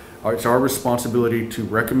organizations, it's our responsibility to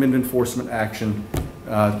recommend enforcement action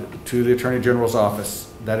to the Attorney General's office.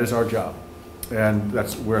 That is our job. And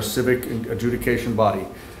we're a civic adjudication body.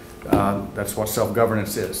 That's what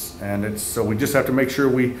self-governance is. And so we just have to make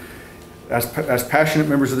sure as passionate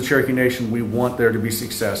members of the Cherokee Nation, we want there to be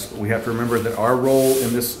success. But we have to remember that our role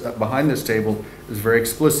in this, behind this table, is very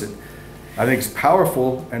explicit. I think it's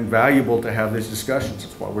powerful and valuable to have these discussions.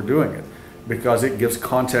 That's why we're doing it, because it gives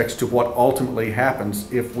context to what ultimately happens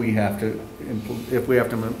if we have to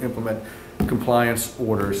implement compliance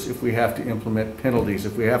orders, if we have to implement penalties,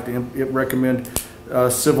 if we have to recommend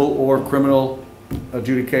civil or criminal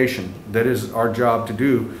adjudication. That is our job to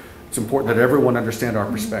do. It's important that everyone understand our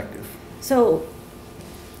perspective. So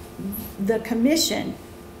the commission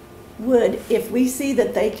would, if we see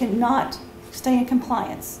that they cannot stay in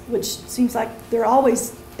compliance, which seems like there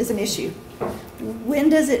always is an issue, when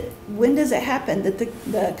does it happen that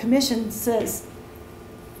the commission says,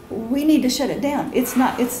 we need to shut it down? It's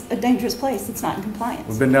a dangerous place. It's not in compliance.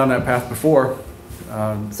 We've been down that path before.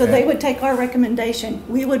 So they would take our recommendation.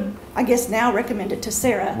 We would, I guess, now recommend it to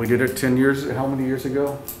Sarah. We did it 10 years, how many years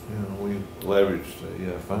ago? We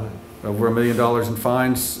leveraged, fine. Over $1 million in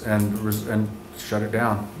fines and shut it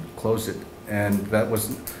down, closed it. And it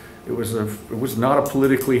was not a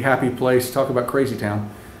politically happy place. Talk about crazy town.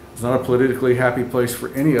 It's not a politically happy place for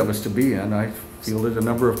any of us to be in. I fielded a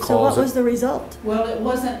number of calls. So what was the result? Well, it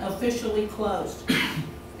wasn't officially closed.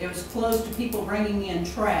 It was closed to people bringing in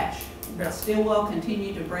trash. But Stillwell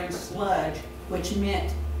continued to bring sludge, which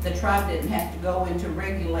meant the tribe didn't have to go into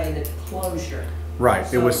regulated closure. Right.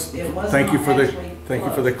 So thank you for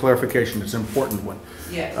the clarification. It's an important one.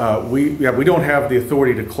 Yes. We don't have the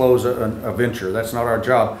authority to close a venture. That's not our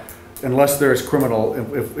job, unless there's criminal.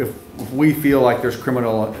 If we feel like there's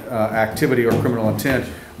criminal activity or criminal intent,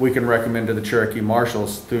 we can recommend to the Cherokee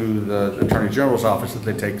Marshals through the Attorney General's office that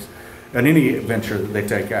they take, in any venture that they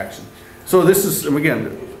take action. So this is,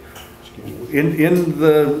 again, in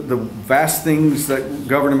the vast things that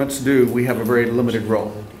governments do, we have a very limited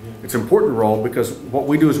role. It's an important role because what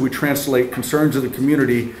we do is we translate concerns of the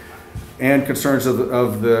community and concerns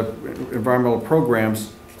of the environmental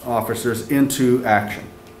programs officers into action.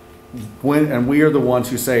 And we are the ones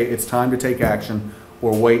who say it's time to take action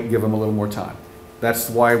or wait, give them a little more time. That's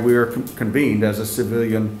why we're convened as a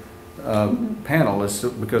civilian panel, is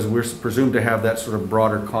because we're presumed to have that sort of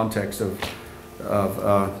broader context of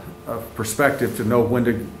perspective to know when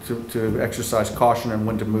to exercise caution and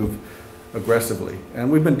when to move aggressively. And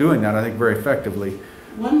we've been doing that, I think, very effectively.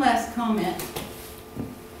 One last comment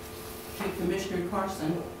to Commissioner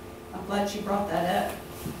Carson. I'm glad she brought that up.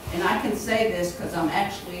 And I can say this because I'm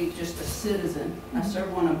actually just a citizen. I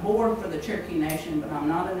serve on a board for the Cherokee Nation, but I'm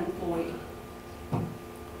not an employee.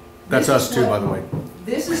 That's us too, by the way.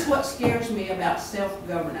 This is what scares me about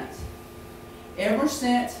self-governance. Ever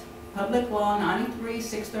since Public Law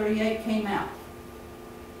 93-638 came out,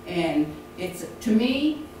 and to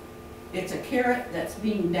me, it's a carrot that's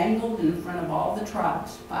being dangled in front of all the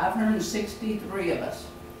tribes, 563 of us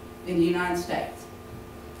in the United States,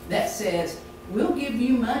 that says, we'll give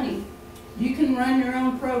you money, you can run your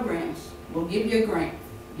own programs, we'll give you a grant,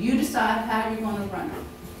 you decide how you're going to run them.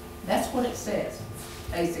 That's what it says,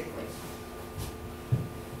 basically.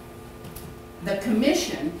 The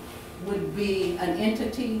commission would be an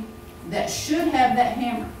entity that should have that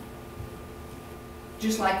hammer.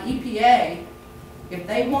 Just like EPA, if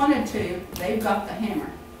they wanted to, they've got the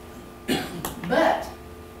hammer. But,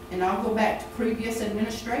 and I'll go back to previous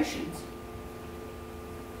administrations.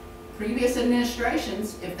 Previous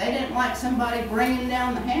administrations, if they didn't like somebody bringing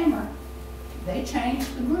down the hammer, they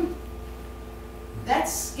changed the group.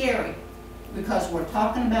 That's scary because we're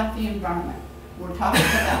talking about the environment. We're talking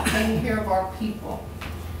about taking care of our people.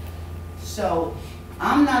 So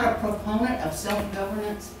I'm not a proponent of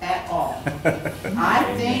self-governance at all.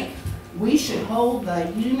 I think we should hold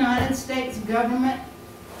the United States government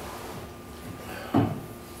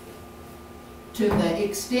to the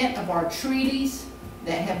extent of our treaties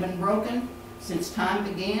that have been broken since time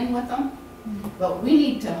began with them. But we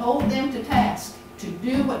need to hold them to task to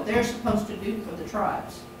do what they're supposed to do for the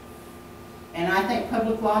tribes. And I think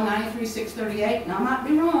Public Law 93-638, and I might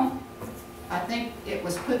be wrong, I think it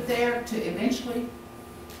was put there to eventually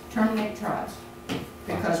terminate tribes.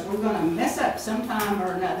 Because we're going to mess up sometime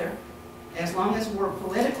or another, as long as we're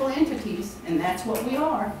political entities, and that's what we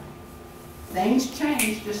are. Things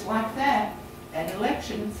change just like that at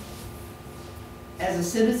elections. As a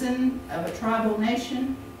citizen of a tribal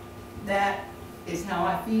nation, that is how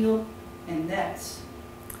I feel, and that's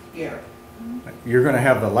scary. You're going to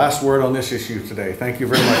have the last word on this issue today. Thank you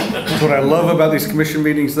very much. What I love about these commission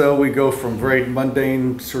meetings, though, we go from very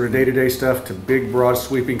mundane, sort of day-to-day stuff to big, broad,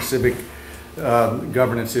 sweeping civic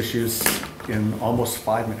governance issues in almost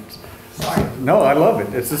 5 minutes. Sorry. No, I love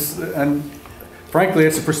it. It's just, and frankly,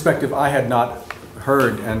 it's a perspective I had not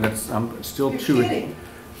heard, and I'm still You're chewing. kidding.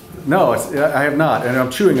 No, I have not, and I'm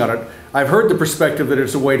chewing on it. I've heard the perspective that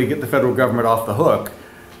it's a way to get the federal government off the hook.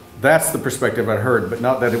 That's the perspective I'd heard, but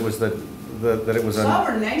not that it was that it was a...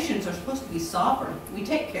 Sovereign nations are supposed to be sovereign. We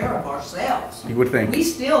take care of ourselves. You would think. We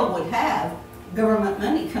still would have government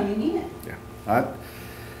money coming in. Yeah.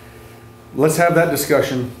 Let's have that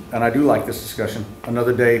discussion, and I do like this discussion,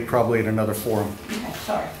 another day, probably in another forum. Okay,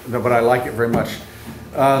 sorry. No, but I like it very much.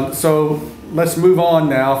 So let's move on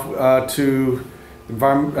now to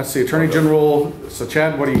environment. Let's see, Attorney General. So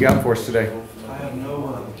Chad, what do you got for us today? I have no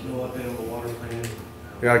update on the water plan.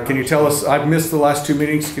 Yeah, can you tell us? I've missed the last 2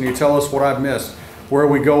 meetings. Can you tell us what I've missed? Where are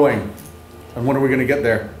we going, and when are we going to get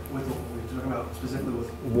there? We're talking about specifically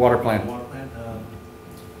with Water plan. Water plan.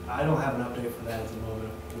 I don't have an update for that at the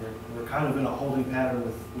moment. We're kind of in a holding pattern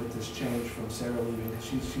with this change from Sarah leaving, because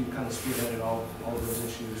she kind of spearheaded all of those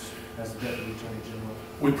issues as the Deputy Attorney General.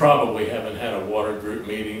 We probably haven't had a water group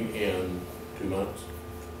meeting in 2 months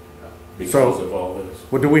because So, of all this.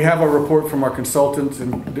 Well, do we have a report from our consultant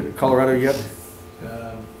in Colorado yet?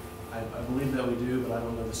 I believe that we do, but I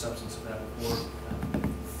don't know the substance of that report.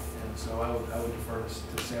 And so I would defer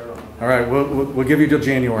to Sarah on that. All right, we'll give you till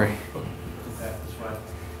January. Okay, that's fine.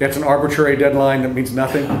 That's an arbitrary deadline that means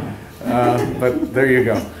nothing, but there you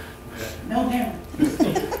go. No hammer.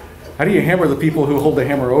 How do you hammer the people who hold the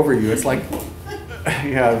hammer over you? It's like,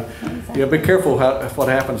 yeah, be careful what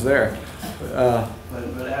happens there.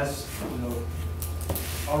 But as, you know,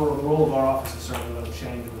 the role of our office is certainly going to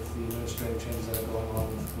change with the administrative changes that are going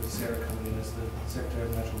on with Sarah coming in as the Secretary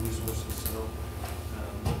of Natural Resources. So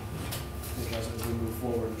I think as we move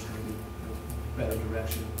forward, there's going to be better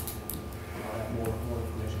direction. And I'll have more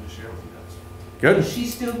information to share with you guys. Good.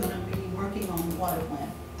 She's still going to be working on the water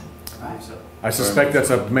plan, right? So, I suspect that's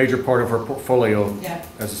a major part of her portfolio Yeah.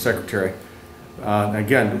 as a secretary. I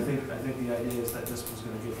Again, think the idea is that this was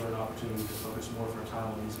going to give her an opportunity to focus more of her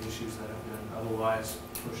time on these issues that have been otherwise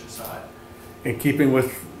pushed aside. in keeping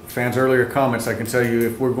with fans' earlier comments, I can tell you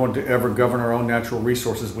if we're going to ever govern our own natural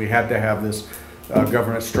resources, we had to have this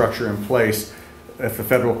governance structure in place. If the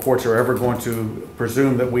federal courts are ever going to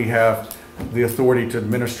presume that we have the authority to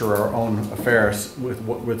administer our own affairs with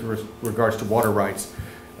regards to water rights.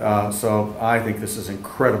 So I think this is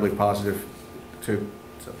incredibly positive too.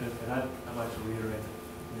 So. And I'd like to reiterate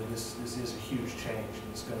that this is a huge change,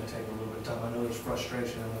 and it's going to take a little bit of time. I know there's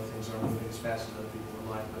frustration, I know things aren't moving as fast as other people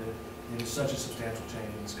would like, but it is such a substantial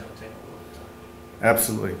change, and it's going to take a little bit of time.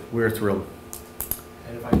 Absolutely, we're thrilled.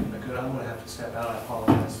 And if I could, I'm going to have to step out. I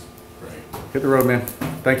apologize. Right. Hit the road, man.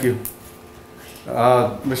 Thank you.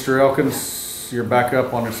 Mr. Elkins, you're back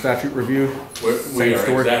up on the statute review. We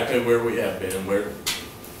are exactly where we have been.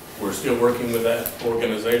 We're still working with that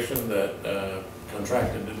organization that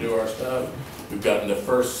contracted to do our stuff. We've gotten the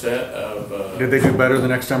first set of... Did they do better the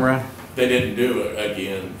next time around? They didn't do it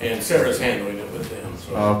again, and Sarah's handling it with them.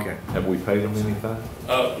 So. Oh, okay. Have we paid them anything?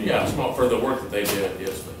 Yeah, small for the work that they did,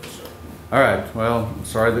 yes, sir. All right. Well, I'm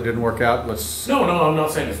sorry that didn't work out. Let's. No, I'm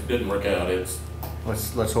not saying it didn't work out. It's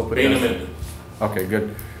let's hope it being does. amended. Okay,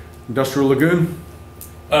 good. Industrial Lagoon.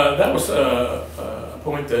 That was a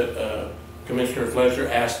point that Commissioner Fletcher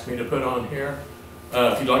asked me to put on here.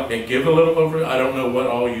 If you'd like me to give a little over, I don't know what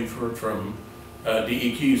all you've heard from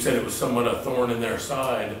DEQ. You said it was somewhat a thorn in their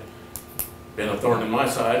side. Been a thorn in my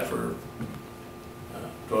side for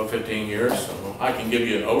 12, 15 years, so I can give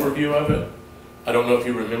you an overview of it. I don't know if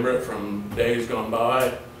you remember it from days gone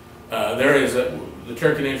by. The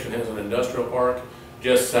Cherokee Nation has an industrial park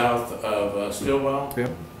just south of Stillwell. Yep.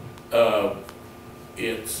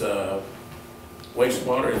 It's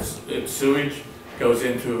wastewater, it's sewage, goes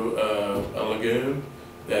into a lagoon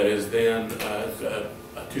that is then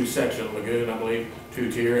a two-section lagoon, I believe,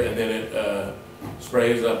 two-tier, and then it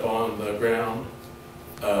sprays up on the ground.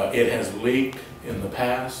 It has leaked in the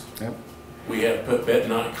past. Yep. We have put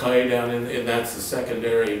bentonite clay down in, and that's the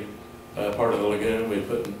secondary part of the lagoon. We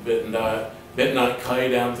put bentonite clay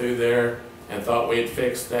down through there and thought we had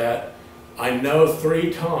fixed that. I know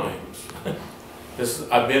 3 times.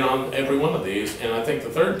 I've been on every one of these, and I think the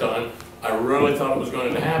 3rd time I really thought it was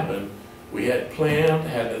going to happen. We had planned,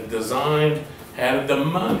 had it designed, had the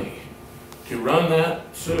money to run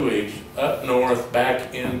that sewage up north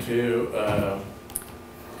back into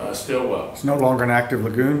Stillwell. It's no longer an active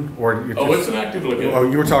lagoon, or It's an active lagoon. Oh,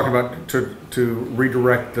 you were talking about to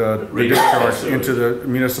redirect the discharge into the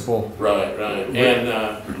municipal. Right. And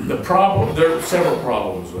the problem, there are several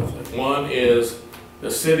problems with it. One is the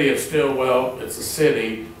city of Stillwell, it's a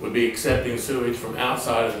city, would be accepting sewage from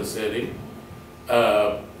outside of the city.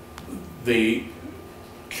 The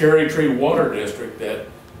Cherry Tree Water District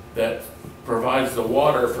that provides the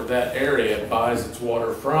water for that area buys its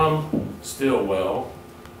water from Stillwell.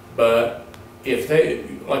 But if they,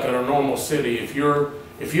 like in a normal city, if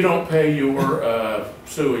you don't pay your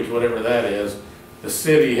sewage, whatever that is, the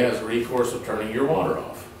city has recourse of turning your water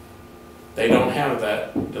off. They don't have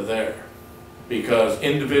that to there. Because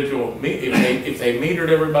individual, if they metered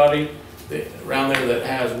everybody around there that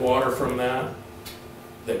has water from that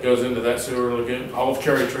goes into that sewer lagoon, all of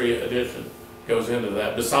Cherry Tree Addition goes into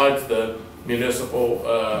that, besides the municipal,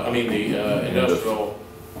 the industrial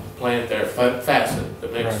plant there, Facet,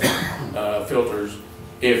 that makes filters.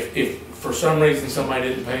 If for some reason somebody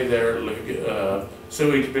didn't pay their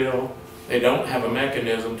sewage bill, they don't have a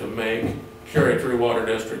mechanism to make Cherry Tree Water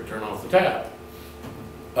District turn off the tap.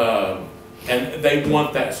 And they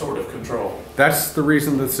want that sort of control. That's the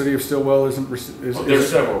reason the city of Stillwell isn't. There's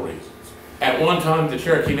several reasons. At one time, the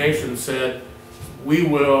Cherokee Nation said, we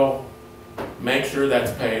will make sure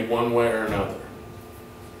that's paid one way or another.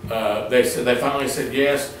 They finally said,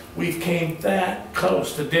 yes, we've came that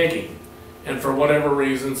close to digging. And for whatever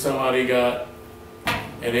reason, somebody got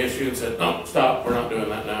an issue and said, no, stop, we're not doing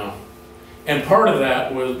that now. And part of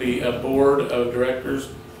that was the board of directors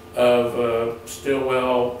of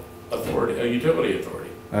Stillwell Utility Authority.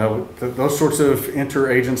 Those sorts of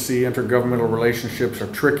interagency, intergovernmental relationships are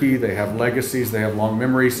tricky. They have legacies. They have long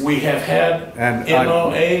memories. We have had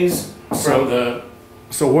MOAs from the...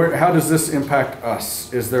 So how does this impact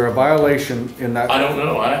us? Is there a violation in that? I don't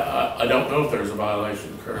know. I don't know if there's a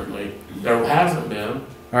violation currently. There hasn't been.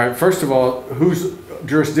 All right. First of all, whose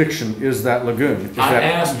jurisdiction is that lagoon? Is I that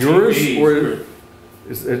asked yours TV.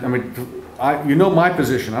 You know my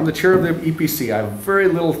position. I'm the chair of the EPC. I have very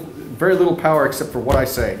little power except for what I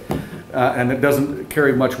say, and it doesn't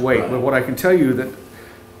carry much weight. Right. But what I can tell you that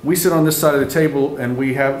we sit on this side of the table and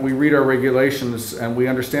we read our regulations and we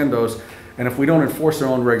understand those. And if we don't enforce our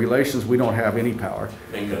own regulations, we don't have any power.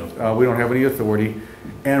 Bingo. We don't have any authority.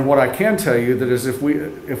 And what I can tell you that is if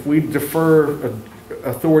we defer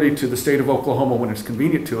authority to the state of Oklahoma when it's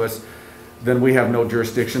convenient to us, then we have no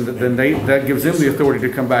jurisdiction. Then that gives them the authority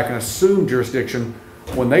to come back and assume jurisdiction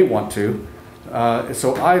when they want to.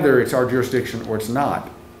 So either it's our jurisdiction or it's not.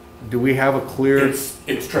 Do we have a clear?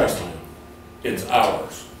 It's trust land. It's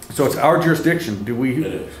ours. So it's our jurisdiction. It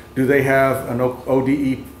is. Do they have an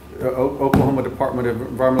ODE? Oklahoma Department of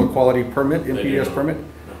Environmental Quality permit, NPDES permit? No.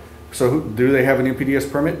 So do they have an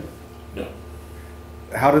NPDES permit? No.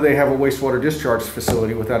 How do they have a wastewater discharge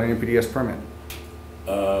facility without an NPDES permit?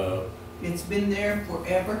 It's been there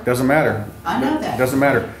forever. Doesn't matter. I know that. Doesn't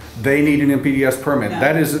matter. They need an NPDES permit. No.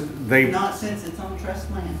 That is, Not since it's on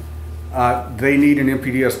trust land. they need an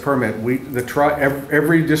NPDES permit.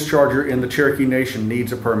 Every discharger in the Cherokee Nation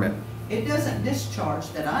needs a permit. It doesn't discharge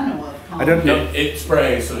that I know of, Tom. I don't know. It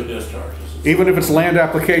sprays, so it discharges. Even if it's land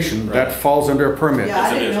application, that falls under a permit. Yeah,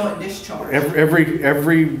 I didn't know it discharged.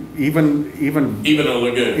 Even a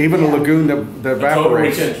lagoon. Even a lagoon that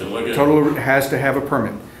evaporates. Total retention lagoon. Total has to have a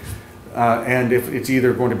permit. And if it's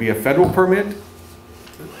either going to be a federal permit,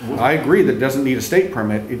 I agree that it doesn't need a state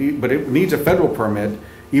permit, but it needs a federal permit,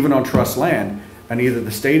 even on trust land. And either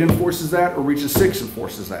the state enforces that or Region 6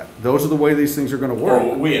 enforces that. Those are the way these things are going to work.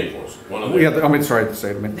 Or we enforce it. One of them. Sorry, the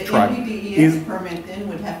state, I meant The tribe. NPDES permit then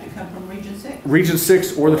would have to come from Region 6. Region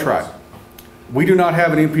 6 or the tribe. We do not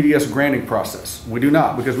have an NPDES granting process. We do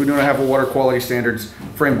not, because we do not have a water quality standards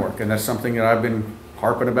framework. And that's something that I've been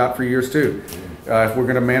harping about for years too. If we're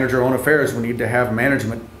going to manage our own affairs, we need to have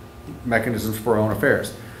management mechanisms for our own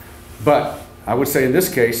affairs. But I would say in this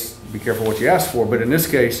case, be careful what you ask for, but in this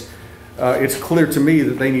case, it's clear to me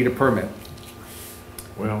that they need a permit.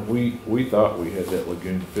 Well, we thought we had that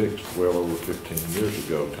lagoon fixed well over 15 years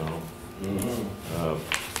ago, Tom. Mm-hmm.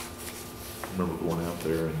 Remember going out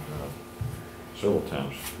there and several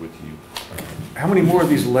times with you. How many more of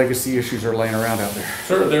these legacy issues are laying around out there?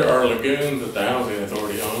 Sir, there are lagoons that the Housing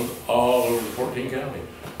Authority owns all over the 14 counties.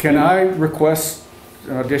 Can I request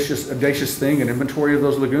an audacious thing, an inventory of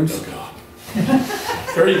those lagoons? Oh, God.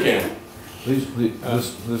 Sure you can.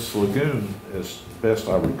 This lagoon, as best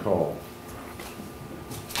I recall,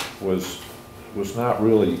 was not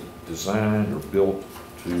really designed or built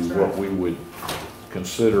to what we would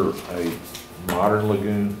consider a modern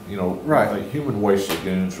lagoon. You know, right. Human waste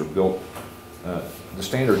lagoons are built. The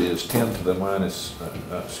standard is 1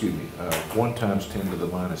 times 10 to the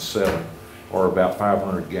minus 7, or about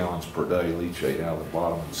 500 gallons per day leachate out of the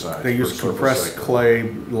bottom and sides. They use compressed clay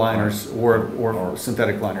liners or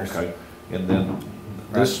synthetic liners. Okay. And then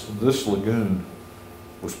this lagoon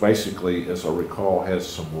was basically, as I recall, has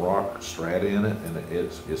some rock strata in it, and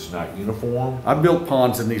it's not uniform. I built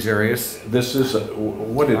ponds in these areas. This is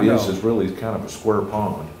what it is really kind of a square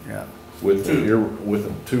pond. Yeah. With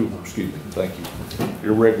two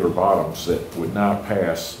irregular bottoms that would not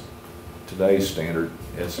pass today's standard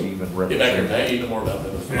as even represented. Get back here, even more about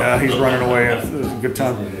that. Yeah, he's running away. It was a good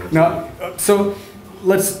time. Now, so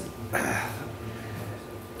let's.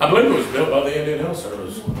 I believe it was built by the Indian Health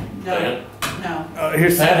Service. No.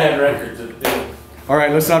 Here's Pat had records that did. All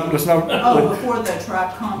right, let's not. Oh, before the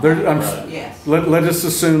tribe complex. Yes. Let us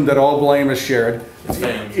assume that all blame is shared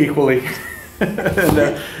equally.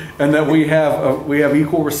 and that we have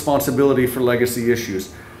equal responsibility for legacy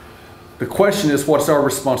issues. The question is, what's our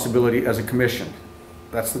responsibility as a commission?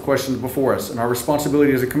 That's the question before us. And our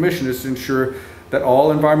responsibility as a commission is to ensure that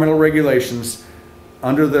all environmental regulations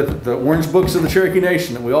under the Orange Books of the Cherokee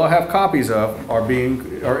Nation that we all have copies of are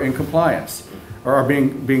in compliance, or are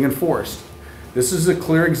being enforced. This is a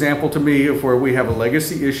clear example to me of where we have a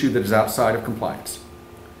legacy issue that is outside of compliance.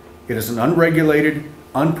 It is an unregulated,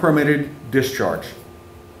 unpermitted discharge.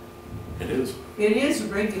 It is. It is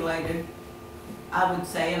regulated, I would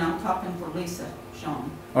say, and I'm talking for Lisa, Sean.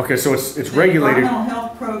 Okay, so it's The regulated, environmental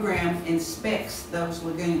health program inspects those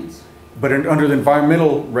lagoons. but under the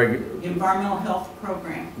environmental Health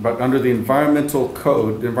program. but under the environmental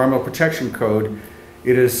code, the environmental protection code,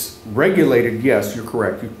 it is regulated. Yes, you're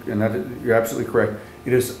correct, you're absolutely correct.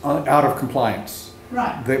 It is out of compliance.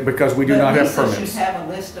 Right. Because we do not have Lisa permits. should have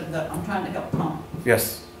a list of I'm trying to help Tom.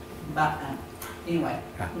 Yes. About that. Anyway,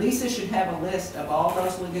 Lisa should have a list of all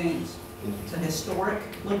those lagoons. The historic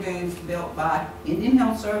lagoons built by Indian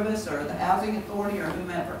Health Service or the Housing Authority or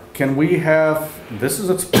whomever. Can we have, this is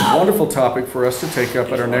a wonderful topic for us to take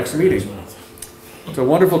up at our next meeting. It's a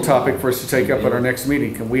wonderful topic for us to take up at our next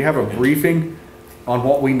meeting. Can we have a briefing on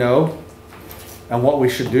what we know and what we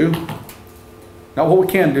should do? Not what we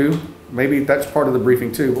can do, maybe that's part of the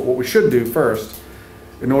briefing too, but what we should do first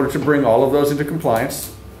in order to bring all of those into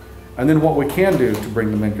compliance, and then what we can do to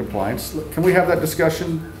bring them in compliance. Can we have that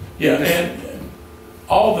discussion? Yeah, and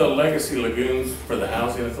all the legacy lagoons for the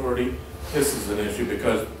Housing Authority, this is an issue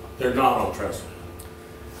because they're not on trust land.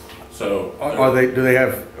 So do they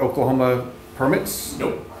have Oklahoma permits?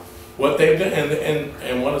 Nope. What they've done,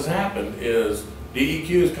 and what has happened is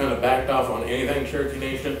DEQ has kind of backed off on anything Cherokee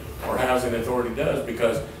Nation or Housing Authority does,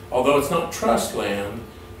 because although it's not trust land,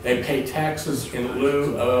 they pay taxes in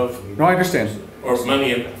lieu of. No, I understand. Or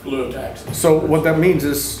money in lieu of taxes. So what that means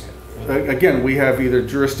is, again, we have either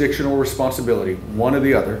jurisdictional responsibility, one or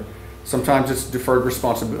the other. Sometimes it's deferred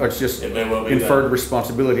responsibility, it's just inferred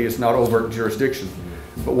responsibility, it's not overt jurisdiction.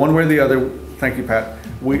 But one way or the other, thank you, Pat.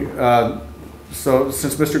 So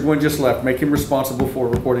since Mr. Gwynn just left, make him responsible for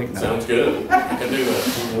reporting. No. Sounds good. I can do that.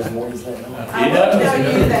 I will tell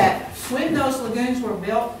you that when those lagoons were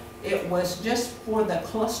built, it was just for the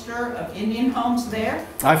cluster of Indian homes there.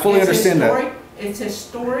 I fully understand that. It's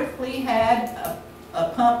historically had a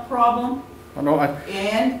pump problem.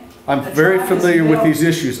 I'm very familiar with these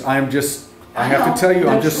issues. I have to tell you,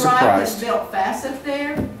 I'm just surprised. The tribe has built Fassett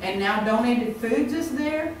there, and now Donated Foods is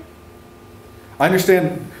there. I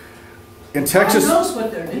understand. In Texas, God knows what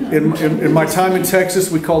they're doing. In my time in Texas,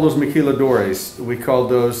 we call those maquiladores. We called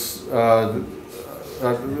those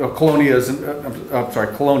colonias. I'm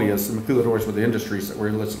sorry, colonias. The maquiladores were the industries that were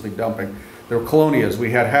illicitly dumping. They were colonias.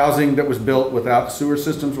 We had housing that was built without sewer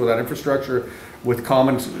systems, without infrastructure, with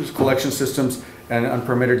common collection systems and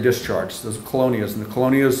unpermitted discharge. Those were colonias, and the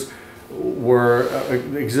colonias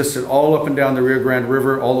existed all up and down the Rio Grande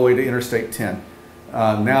River, all the way to Interstate 10.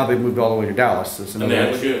 Now they've moved all the way to Dallas. And they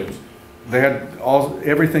had lagoons. They had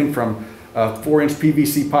everything from 4-inch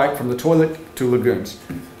PVC pipe from the toilet to lagoons,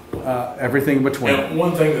 everything in between. And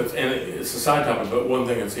one thing and it's a side topic, but one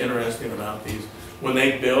thing that's interesting about these, when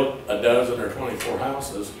they built a dozen or 24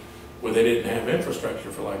 houses, where they didn't have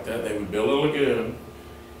infrastructure for like that, they would build a lagoon.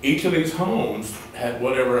 Each of these homes had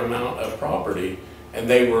whatever amount of property, and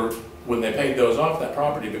when they paid those off, that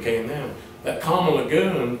property became them. That common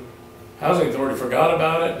lagoon, Housing Authority forgot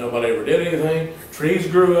about it, nobody ever did anything, trees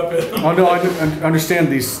grew up in them. Oh no, I understand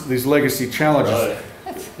these legacy challenges. Right.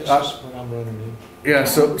 That's what I'm running into. Yeah,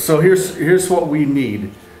 so here's what we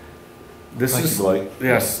need. Thank you, Blake.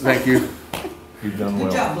 Yes, thank you. You've done well.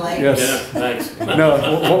 Good job, Blake. Yes. Yeah, thanks.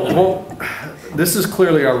 No, this is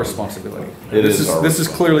clearly our responsibility. This is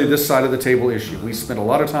clearly this side of the table issue. We spend a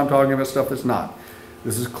lot of time talking about stuff that's not.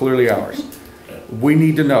 This is clearly ours. We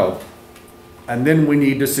need to know, and then we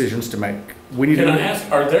need decisions to make. Can I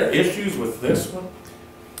ask, are there issues with this one?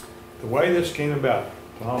 The way this came about,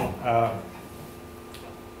 Tom,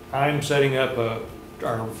 I'm setting up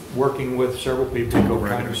working with several people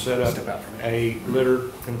trying to set up a litter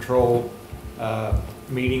control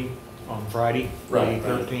meeting on Friday, the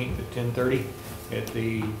 13th at 10:30 at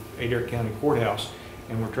the Adair County Courthouse.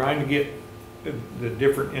 And we're trying to get the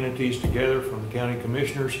different entities together, from the county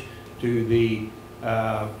commissioners to the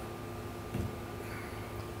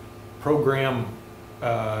program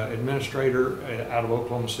administrator out of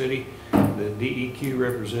Oklahoma City, the DEQ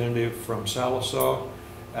representative from Salisaw,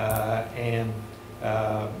 and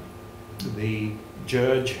the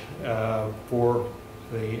judge for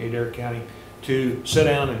the Adair County, to sit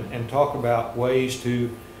down and talk about ways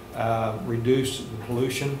to reduce the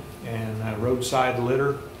pollution and roadside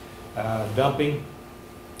litter, dumping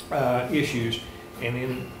issues.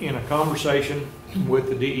 And in a conversation with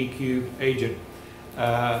the DEQ agent,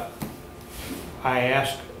 I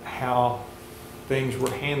asked how things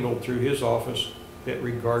were handled through his office that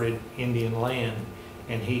regarded Indian land.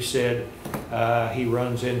 And he said he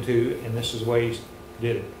runs into, and this is the way he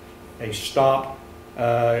did it, they stop,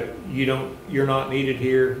 you're not needed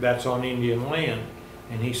here, that's on Indian land.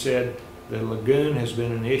 And he said the lagoon has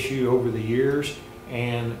been an issue over the years,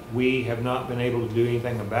 and we have not been able to do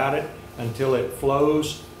anything about it until it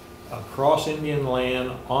flows across Indian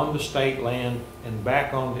land, onto state land, and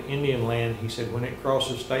back onto Indian land. He said when it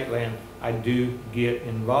crosses state land, I do get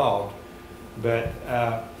involved. But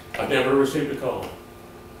I've never received a call.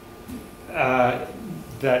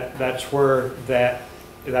 That's where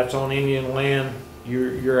that's on Indian land,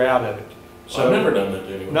 you're out of it. So I've never done that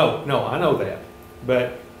to anyone. No, I know that.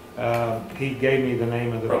 But he gave me the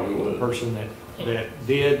name of the person that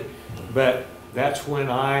did. But that's when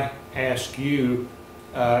I asked you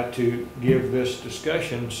to give this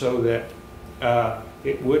discussion so that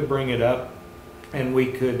it would bring it up and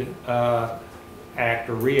we could act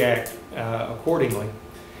or react accordingly.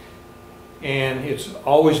 And it's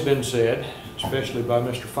always been said, especially by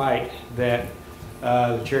Mr. Fight, that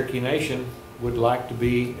the Cherokee Nation would like to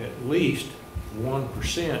be at least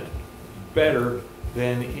 1% better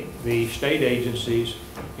than the state agencies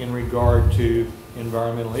in regard to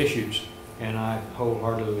environmental issues. And I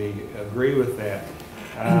wholeheartedly agree with that.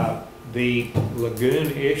 The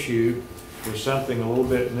lagoon issue was something a little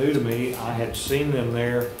bit new to me. I had seen them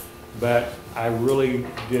there, but I really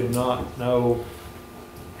did not know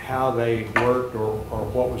how they worked or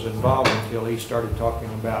what was involved until he started talking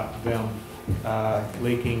about them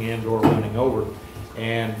leaking and or running over.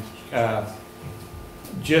 And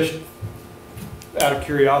just out of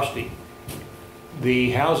curiosity,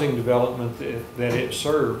 the housing development that it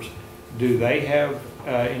serves, do they have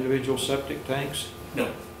individual septic tanks?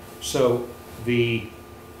 No. So the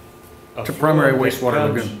primary wastewater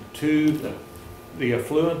lagoon. The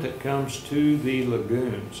affluent that comes to the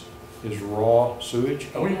lagoons is raw sewage?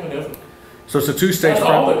 Oh, yeah, definitely. So it's a two-stage. That's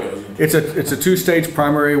all that goes into it. It's a two-stage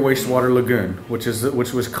primary wastewater lagoon, which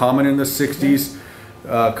was common in the '60s,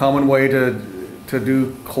 common way to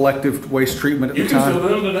do collective waste treatment at the time. You can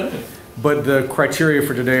still do them today. But the criteria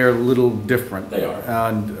for today are a little different. They are.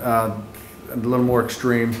 And a little more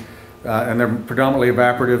extreme. And they're predominantly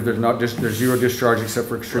evaporative. There's zero discharge except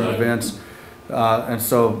for extreme events. And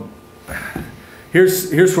so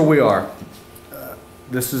here's where we are.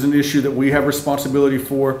 This is an issue that we have responsibility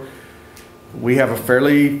for. We have a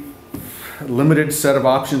fairly limited set of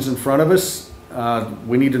options in front of us.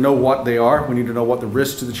 We need to know what they are. We need to know what the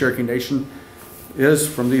risk to the Cherokee Nation is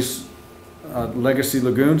from these legacy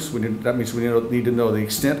lagoons. That means we need to know the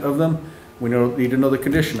extent of them. We need to know the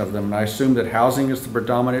condition of them. And I assume that housing is the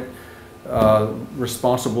predominant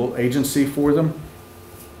responsible agency for them.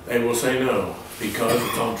 They will say no, because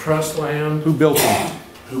it's on trust land. Who built them?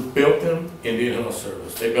 Who built them? Indian Health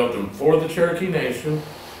Service. They built them for the Cherokee Nation,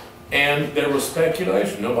 and there was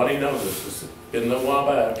speculation. Nobody knows this. It's been a while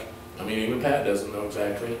back. I mean, even Pat doesn't know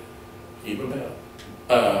exactly. Even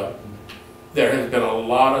Pat. There has been a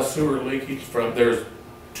lot of sewer leakage from, there's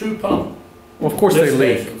 2 pump. Well, of course they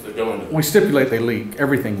leak. That go into We stipulate they leak.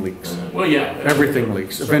 Everything leaks. Well, yeah. Everything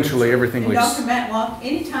leaks. Eventually, everything And leaks. Dr. Matlock,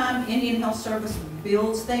 anytime Indian Health Service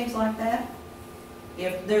builds things like that,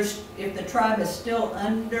 if the tribe is still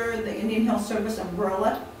under the Indian Health Service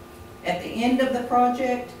umbrella, at the end of the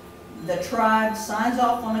project, the tribe signs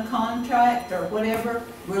off on a contract or whatever,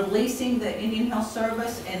 releasing the Indian Health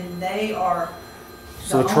Service, and they are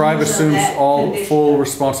So the tribe assumes all full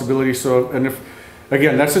responsibility. So, and if,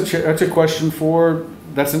 again, that's a question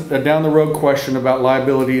that's a down the road question about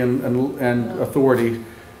liability and authority.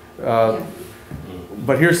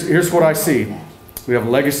 But here's what I see. We have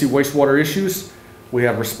legacy wastewater issues. We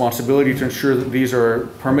have responsibility to ensure that these are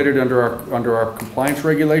permitted under our compliance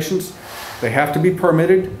regulations. They have to be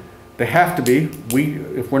permitted. They have to be.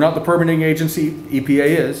 If we're not the permitting agency, EPA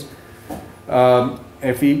is.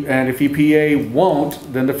 If EPA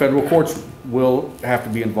won't, then the federal courts will have to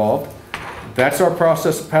be involved. That's our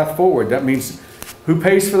process path forward. That means who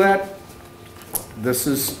pays for that? This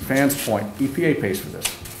is Fan's point. EPA pays for this.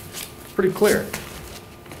 It's pretty clear.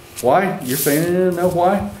 Why? You're saying no,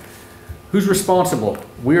 why? Who's responsible?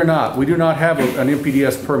 We are not. We do not have an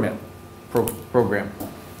MPDS permit program.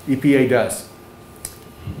 EPA does.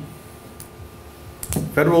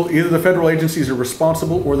 Either the federal agencies are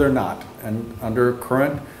responsible or they're not. And under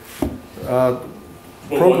current Well,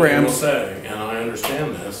 programs. what they will say, and I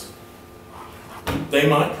understand this, They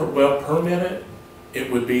might well permit it.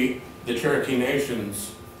 It would be the Cherokee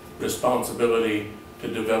Nation's responsibility to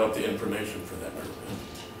develop the information for that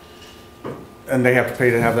permit. And they have to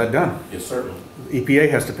pay to have that done. Yes, certainly. EPA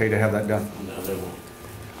has to pay to have that done. No, they won't.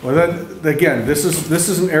 Well, then, again, this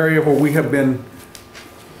is an area where we have been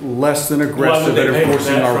less than Why aggressive would they at pay for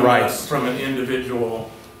enforcing that our from rights from an individual,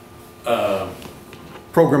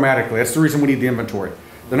 programmatically. That's the reason we need the inventory.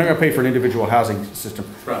 They're not going to pay for an individual housing system.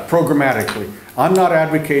 Right. Programmatically. I'm not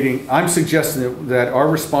advocating, I'm suggesting that our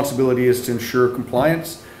responsibility is to ensure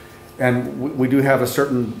compliance, and we do have a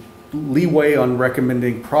certain leeway on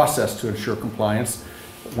recommending process to ensure compliance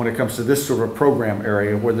when it comes to this sort of program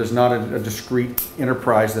area where there's not a discrete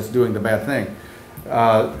enterprise that's doing the bad thing.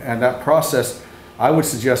 And that process, I would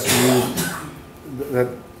suggest to you that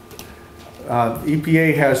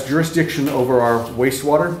EPA has jurisdiction over our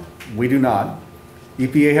wastewater. We do not.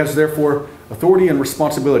 EPA has therefore authority and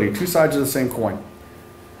responsibility, two sides of the same coin.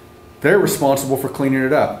 They're responsible for cleaning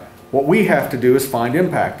it up. What we have to do is find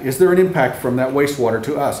impact. Is there an impact from that wastewater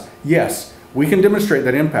to us? Yes, we can demonstrate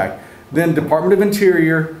that impact. Then Department of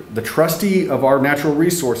Interior, the trustee of our natural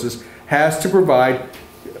resources, has to provide,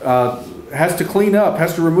 has to clean up,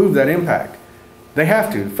 has to remove that impact. They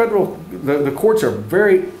have to. The courts are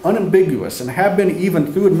very unambiguous and have been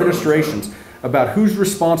even through administrations about who's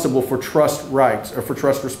responsible for trust rights or for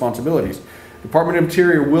trust responsibilities. Department of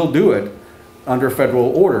Interior will do it under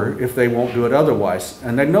federal order if they won't do it otherwise,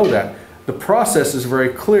 and they know that. The process is very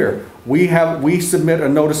clear. We submit a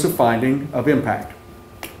notice of finding of impact.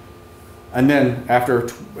 And then after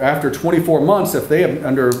 24 months, if they have,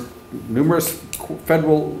 under numerous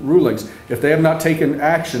federal rulings, if they have not taken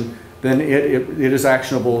action, then it is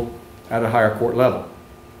actionable at a higher court level,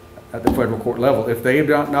 at the federal court level, if they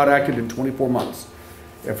have not acted in 24 months,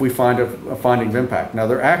 if we find a finding of impact. Now,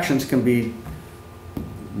 their actions can be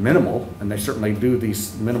minimal, and they certainly do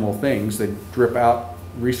these minimal things. They drip out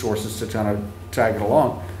resources to kind of tag it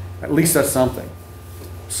along. At least that's something.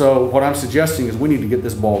 So what I'm suggesting is we need to get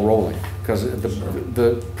this ball rolling, because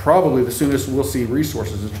probably the soonest we'll see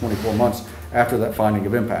resources is 24 months after that finding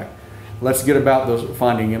of impact. Let's get about those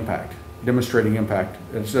finding impact, demonstrating impact.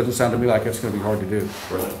 It doesn't sound to me like it's going to be hard to do.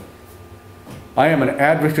 Right. I am an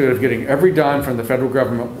advocate of getting every dime from the federal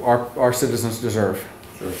government our citizens deserve.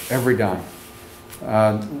 Sure. Every dime.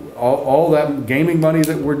 All that gaming money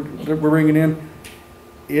that we're bringing in,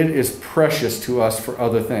 it is precious to us for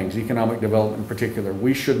other things, economic development in particular.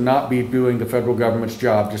 We should not be doing the federal government's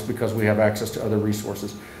job just because we have access to other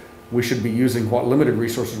resources. We should be using what limited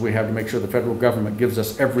resources we have to make sure the federal government gives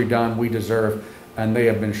us every dime we deserve, and they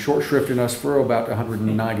have been short-shrifting us for about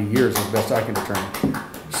 190 years as best I can determine.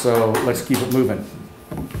 So let's keep it moving.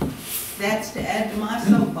 That's to add to my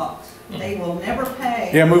soapbox. They will never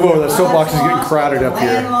pay. Yeah, move over. The soapbox is getting crowded up here.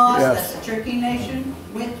 The land loss Yes. that the Cherokee Nation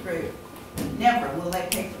went through. Never will they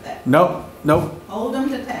pay for that. Nope, nope. Hold them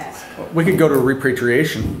to task. We could go to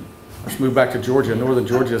repatriation. Let's move back to Georgia. Northern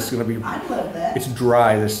Georgia is going to be, I'd love that. it's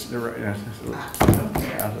dry.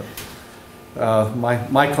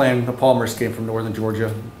 My clan, the Palmers, came from Northern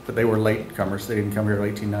Georgia, but they were late comers. They didn't come here in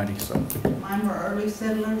 1890. So. Mine were early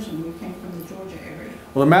settlers, and we came from the Georgia area.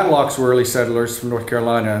 Well, the Matlocks were early settlers from North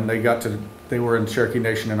Carolina, and they were in Cherokee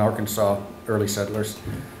Nation in Arkansas, early settlers,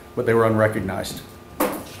 but they were unrecognized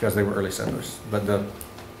because they were early settlers. But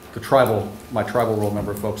my tribal roll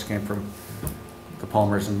member folks came from the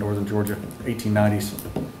Palmers in Northern Georgia, 1890s.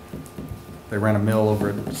 They ran a mill over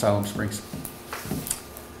at Siloam Springs.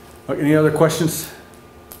 Any other questions?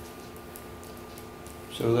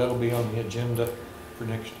 So that'll be on the agenda for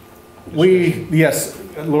next. Yes,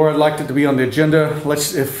 Laura, I'd like it to be on the agenda.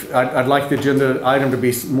 I'd like the agenda item to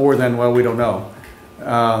be more than, well, we don't know.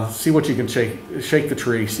 See what you can shake the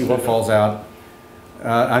tree, see what falls out.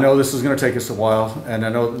 I know this is going to take us a while, and I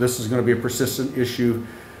know this is going to be a persistent issue.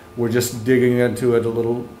 We're just digging into it a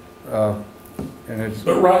little,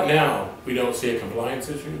 But right now, we don't see a compliance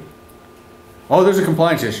issue. Oh, there's a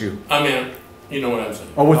compliance issue. I mean, you know what I'm saying.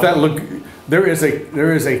 Oh, with that, look, there is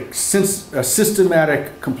a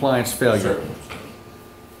systematic compliance failure. Sure.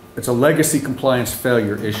 It's a legacy compliance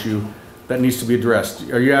failure issue that needs to be addressed.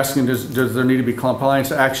 Are you asking, does there need to be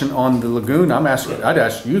compliance action on the lagoon? I'd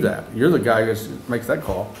ask you that. You're the guy who makes that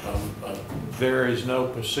call. There is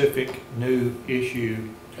no specific new issue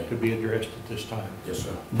to be addressed at this time. Yes,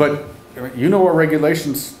 sir. But you know our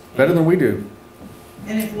regulations better than we do.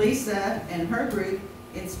 And if Lisa and her group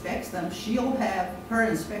inspects them, she'll have her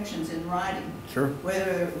inspections in writing. Sure.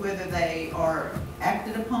 Whether they are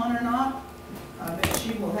acted upon or not, I bet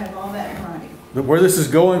she will have all that in writing. But where this is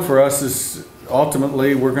going for us is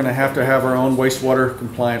ultimately we're going to have our own wastewater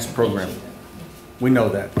compliance program. We know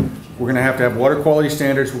that. We're gonna have to have water quality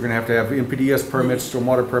standards, we're gonna have to have NPDES permits,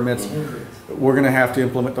 stormwater permits. We're gonna have to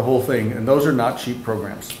implement the whole thing, and those are not cheap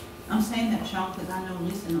programs. I'm saying that, Sean, because I know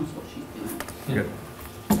Lisa knows what she's doing. Good.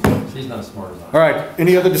 She's not as smart as I am. All right,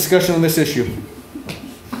 any other discussion on this issue?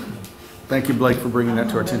 Thank you, Blake, for bringing that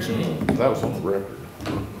to our attention. That was on the record.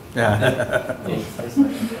 Yeah.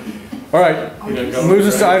 All right, moves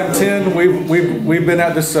us to item 10. We've been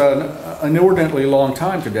at this an inordinately long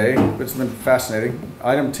time today. It's been fascinating.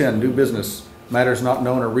 Item 10, new business, matters not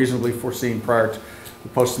known or reasonably foreseen prior to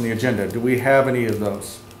posting the agenda. Do we have any of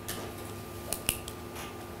those?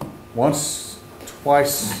 Once,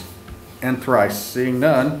 twice, and thrice. Seeing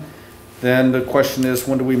none, then the question is,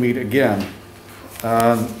 when do we meet again?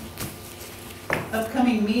 Upcoming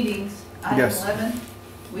meetings, item Yes. 11,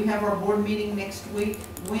 we have our board meeting next week,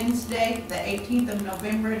 Wednesday, the 18th of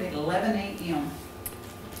November at 11 a.m.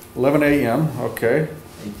 11 a.m., okay.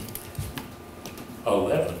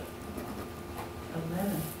 11.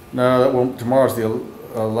 11. No, that won't, tomorrow's the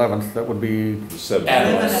 11th. That would be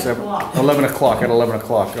 11 o'clock. 11 o'clock, at 11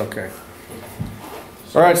 o'clock, okay.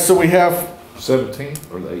 All right, so we have,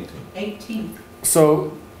 17th or the 18th? 18th.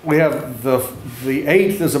 so we have the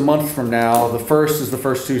 8th is a month from now, the 1st is the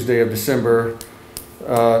first Tuesday of December,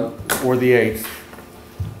 or the 8th.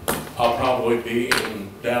 I'll probably be in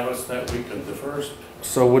Dallas that week of the 1st.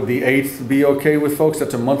 So would the 8th be okay with folks?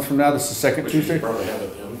 That's a month from now, this is the second We should Tuesday? probably have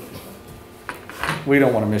it then. We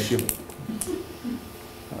don't want to miss you.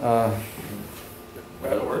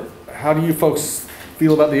 That'll work. How do you folks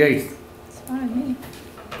feel about the 8th? It's fine with me.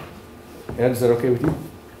 Ed, is that okay with you?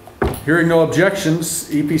 Hearing no objections,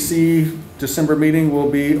 EPC December meeting will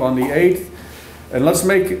be on the 8th. And let's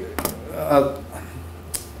make,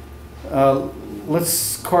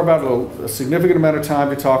 let's carve out a significant amount of time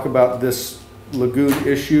to talk about this lagoon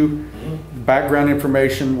issue, background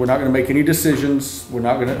information. We're not going to make any decisions. We're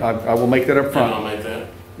not going to, I will make that up And front. I'll make that.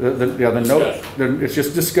 It's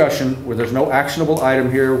just discussion where there's no actionable item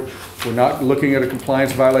here. We're not looking at a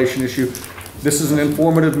compliance violation issue. This is an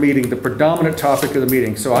informative meeting, the predominant topic of the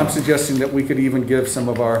meeting. So I'm suggesting that we could even give some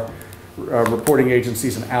of our reporting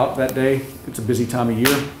agencies an out that day. It's a busy time of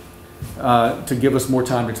year, to give us more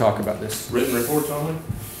time to talk about this. Written reports on it?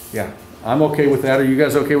 Yeah, I'm okay with that. Are you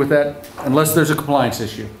guys okay with that? Unless there's a compliance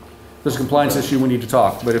issue. If there's a compliance issue, we need to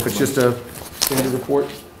talk. But if it's just a standard report,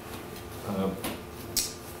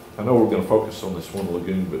 I know we're gonna focus on this one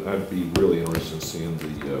lagoon, but I'd be really interested in seeing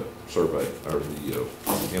the survey, or the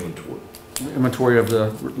inventory of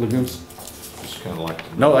the lagoons. Just kinda like to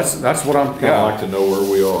No, know. that's what I'm, Kinda like to know where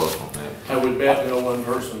we are on that. I would bet no one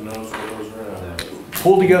person knows where those are at.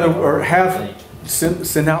 Pull together or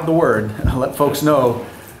send out the word, let folks know,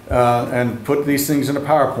 and put these things in a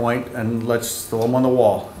PowerPoint and let's throw them on the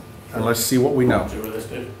wall and let's see what we know. See where they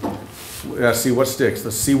stick? See what sticks.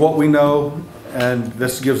 Let's see what we know, and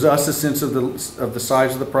this gives us a sense of the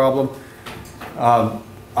size of the problem.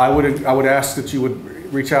 I would ask that you would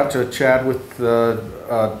reach out to Chad with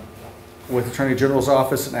Attorney General's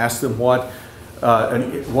office and ask them what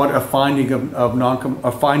a finding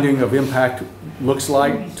of impact looks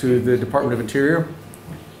like to the Department of Interior.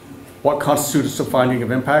 What constitutes a finding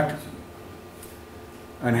of impact,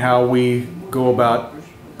 and how we go about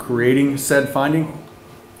creating said finding.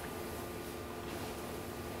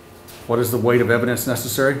 What is the weight of evidence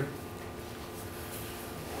necessary?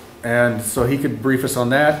 And so he could brief us on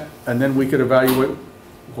that, and then we could evaluate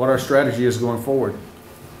what our strategy is going forward.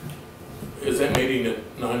 Is that meeting at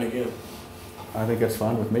 9 again? I think that's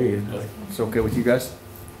fine with me. It's okay with you guys?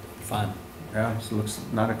 Fine. Yeah, it looks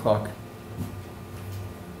 9 o'clock.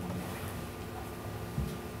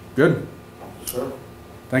 Good. Sure.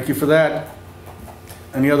 Thank you for that.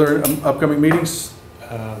 Any other upcoming meetings?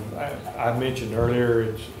 I mentioned earlier,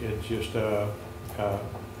 it's just a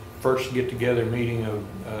first get-together meeting of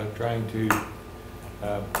trying to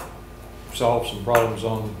solve some problems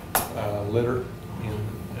on litter and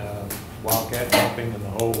wildcat dumping and the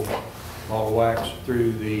whole ball of wax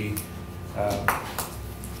through the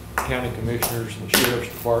county commissioners and the sheriff's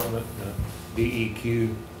department,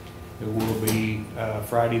 DEQ. It will be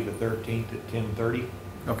Friday the 13th at 10:30.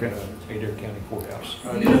 Okay. Adair County Courthouse.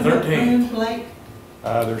 Friday the 13th. Blake?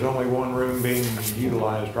 There's only one room being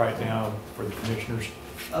utilized right now for the commissioners.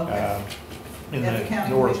 Okay. In At the the county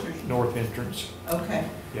north commissioners? entrance. Okay.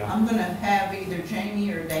 Yeah. I'm gonna have either Jamie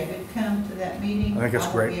or David come to that meeting. I think that's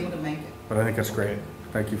great. I won't be able to make it. But I think that's great.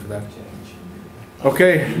 Thank you for that.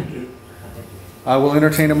 Okay. I will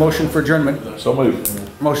entertain a motion for adjournment. So moved.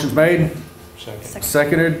 Motion's made, Second.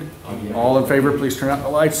 seconded. All in favor, please turn out the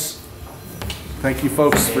lights. Thank you,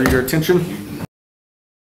 folks, for your attention.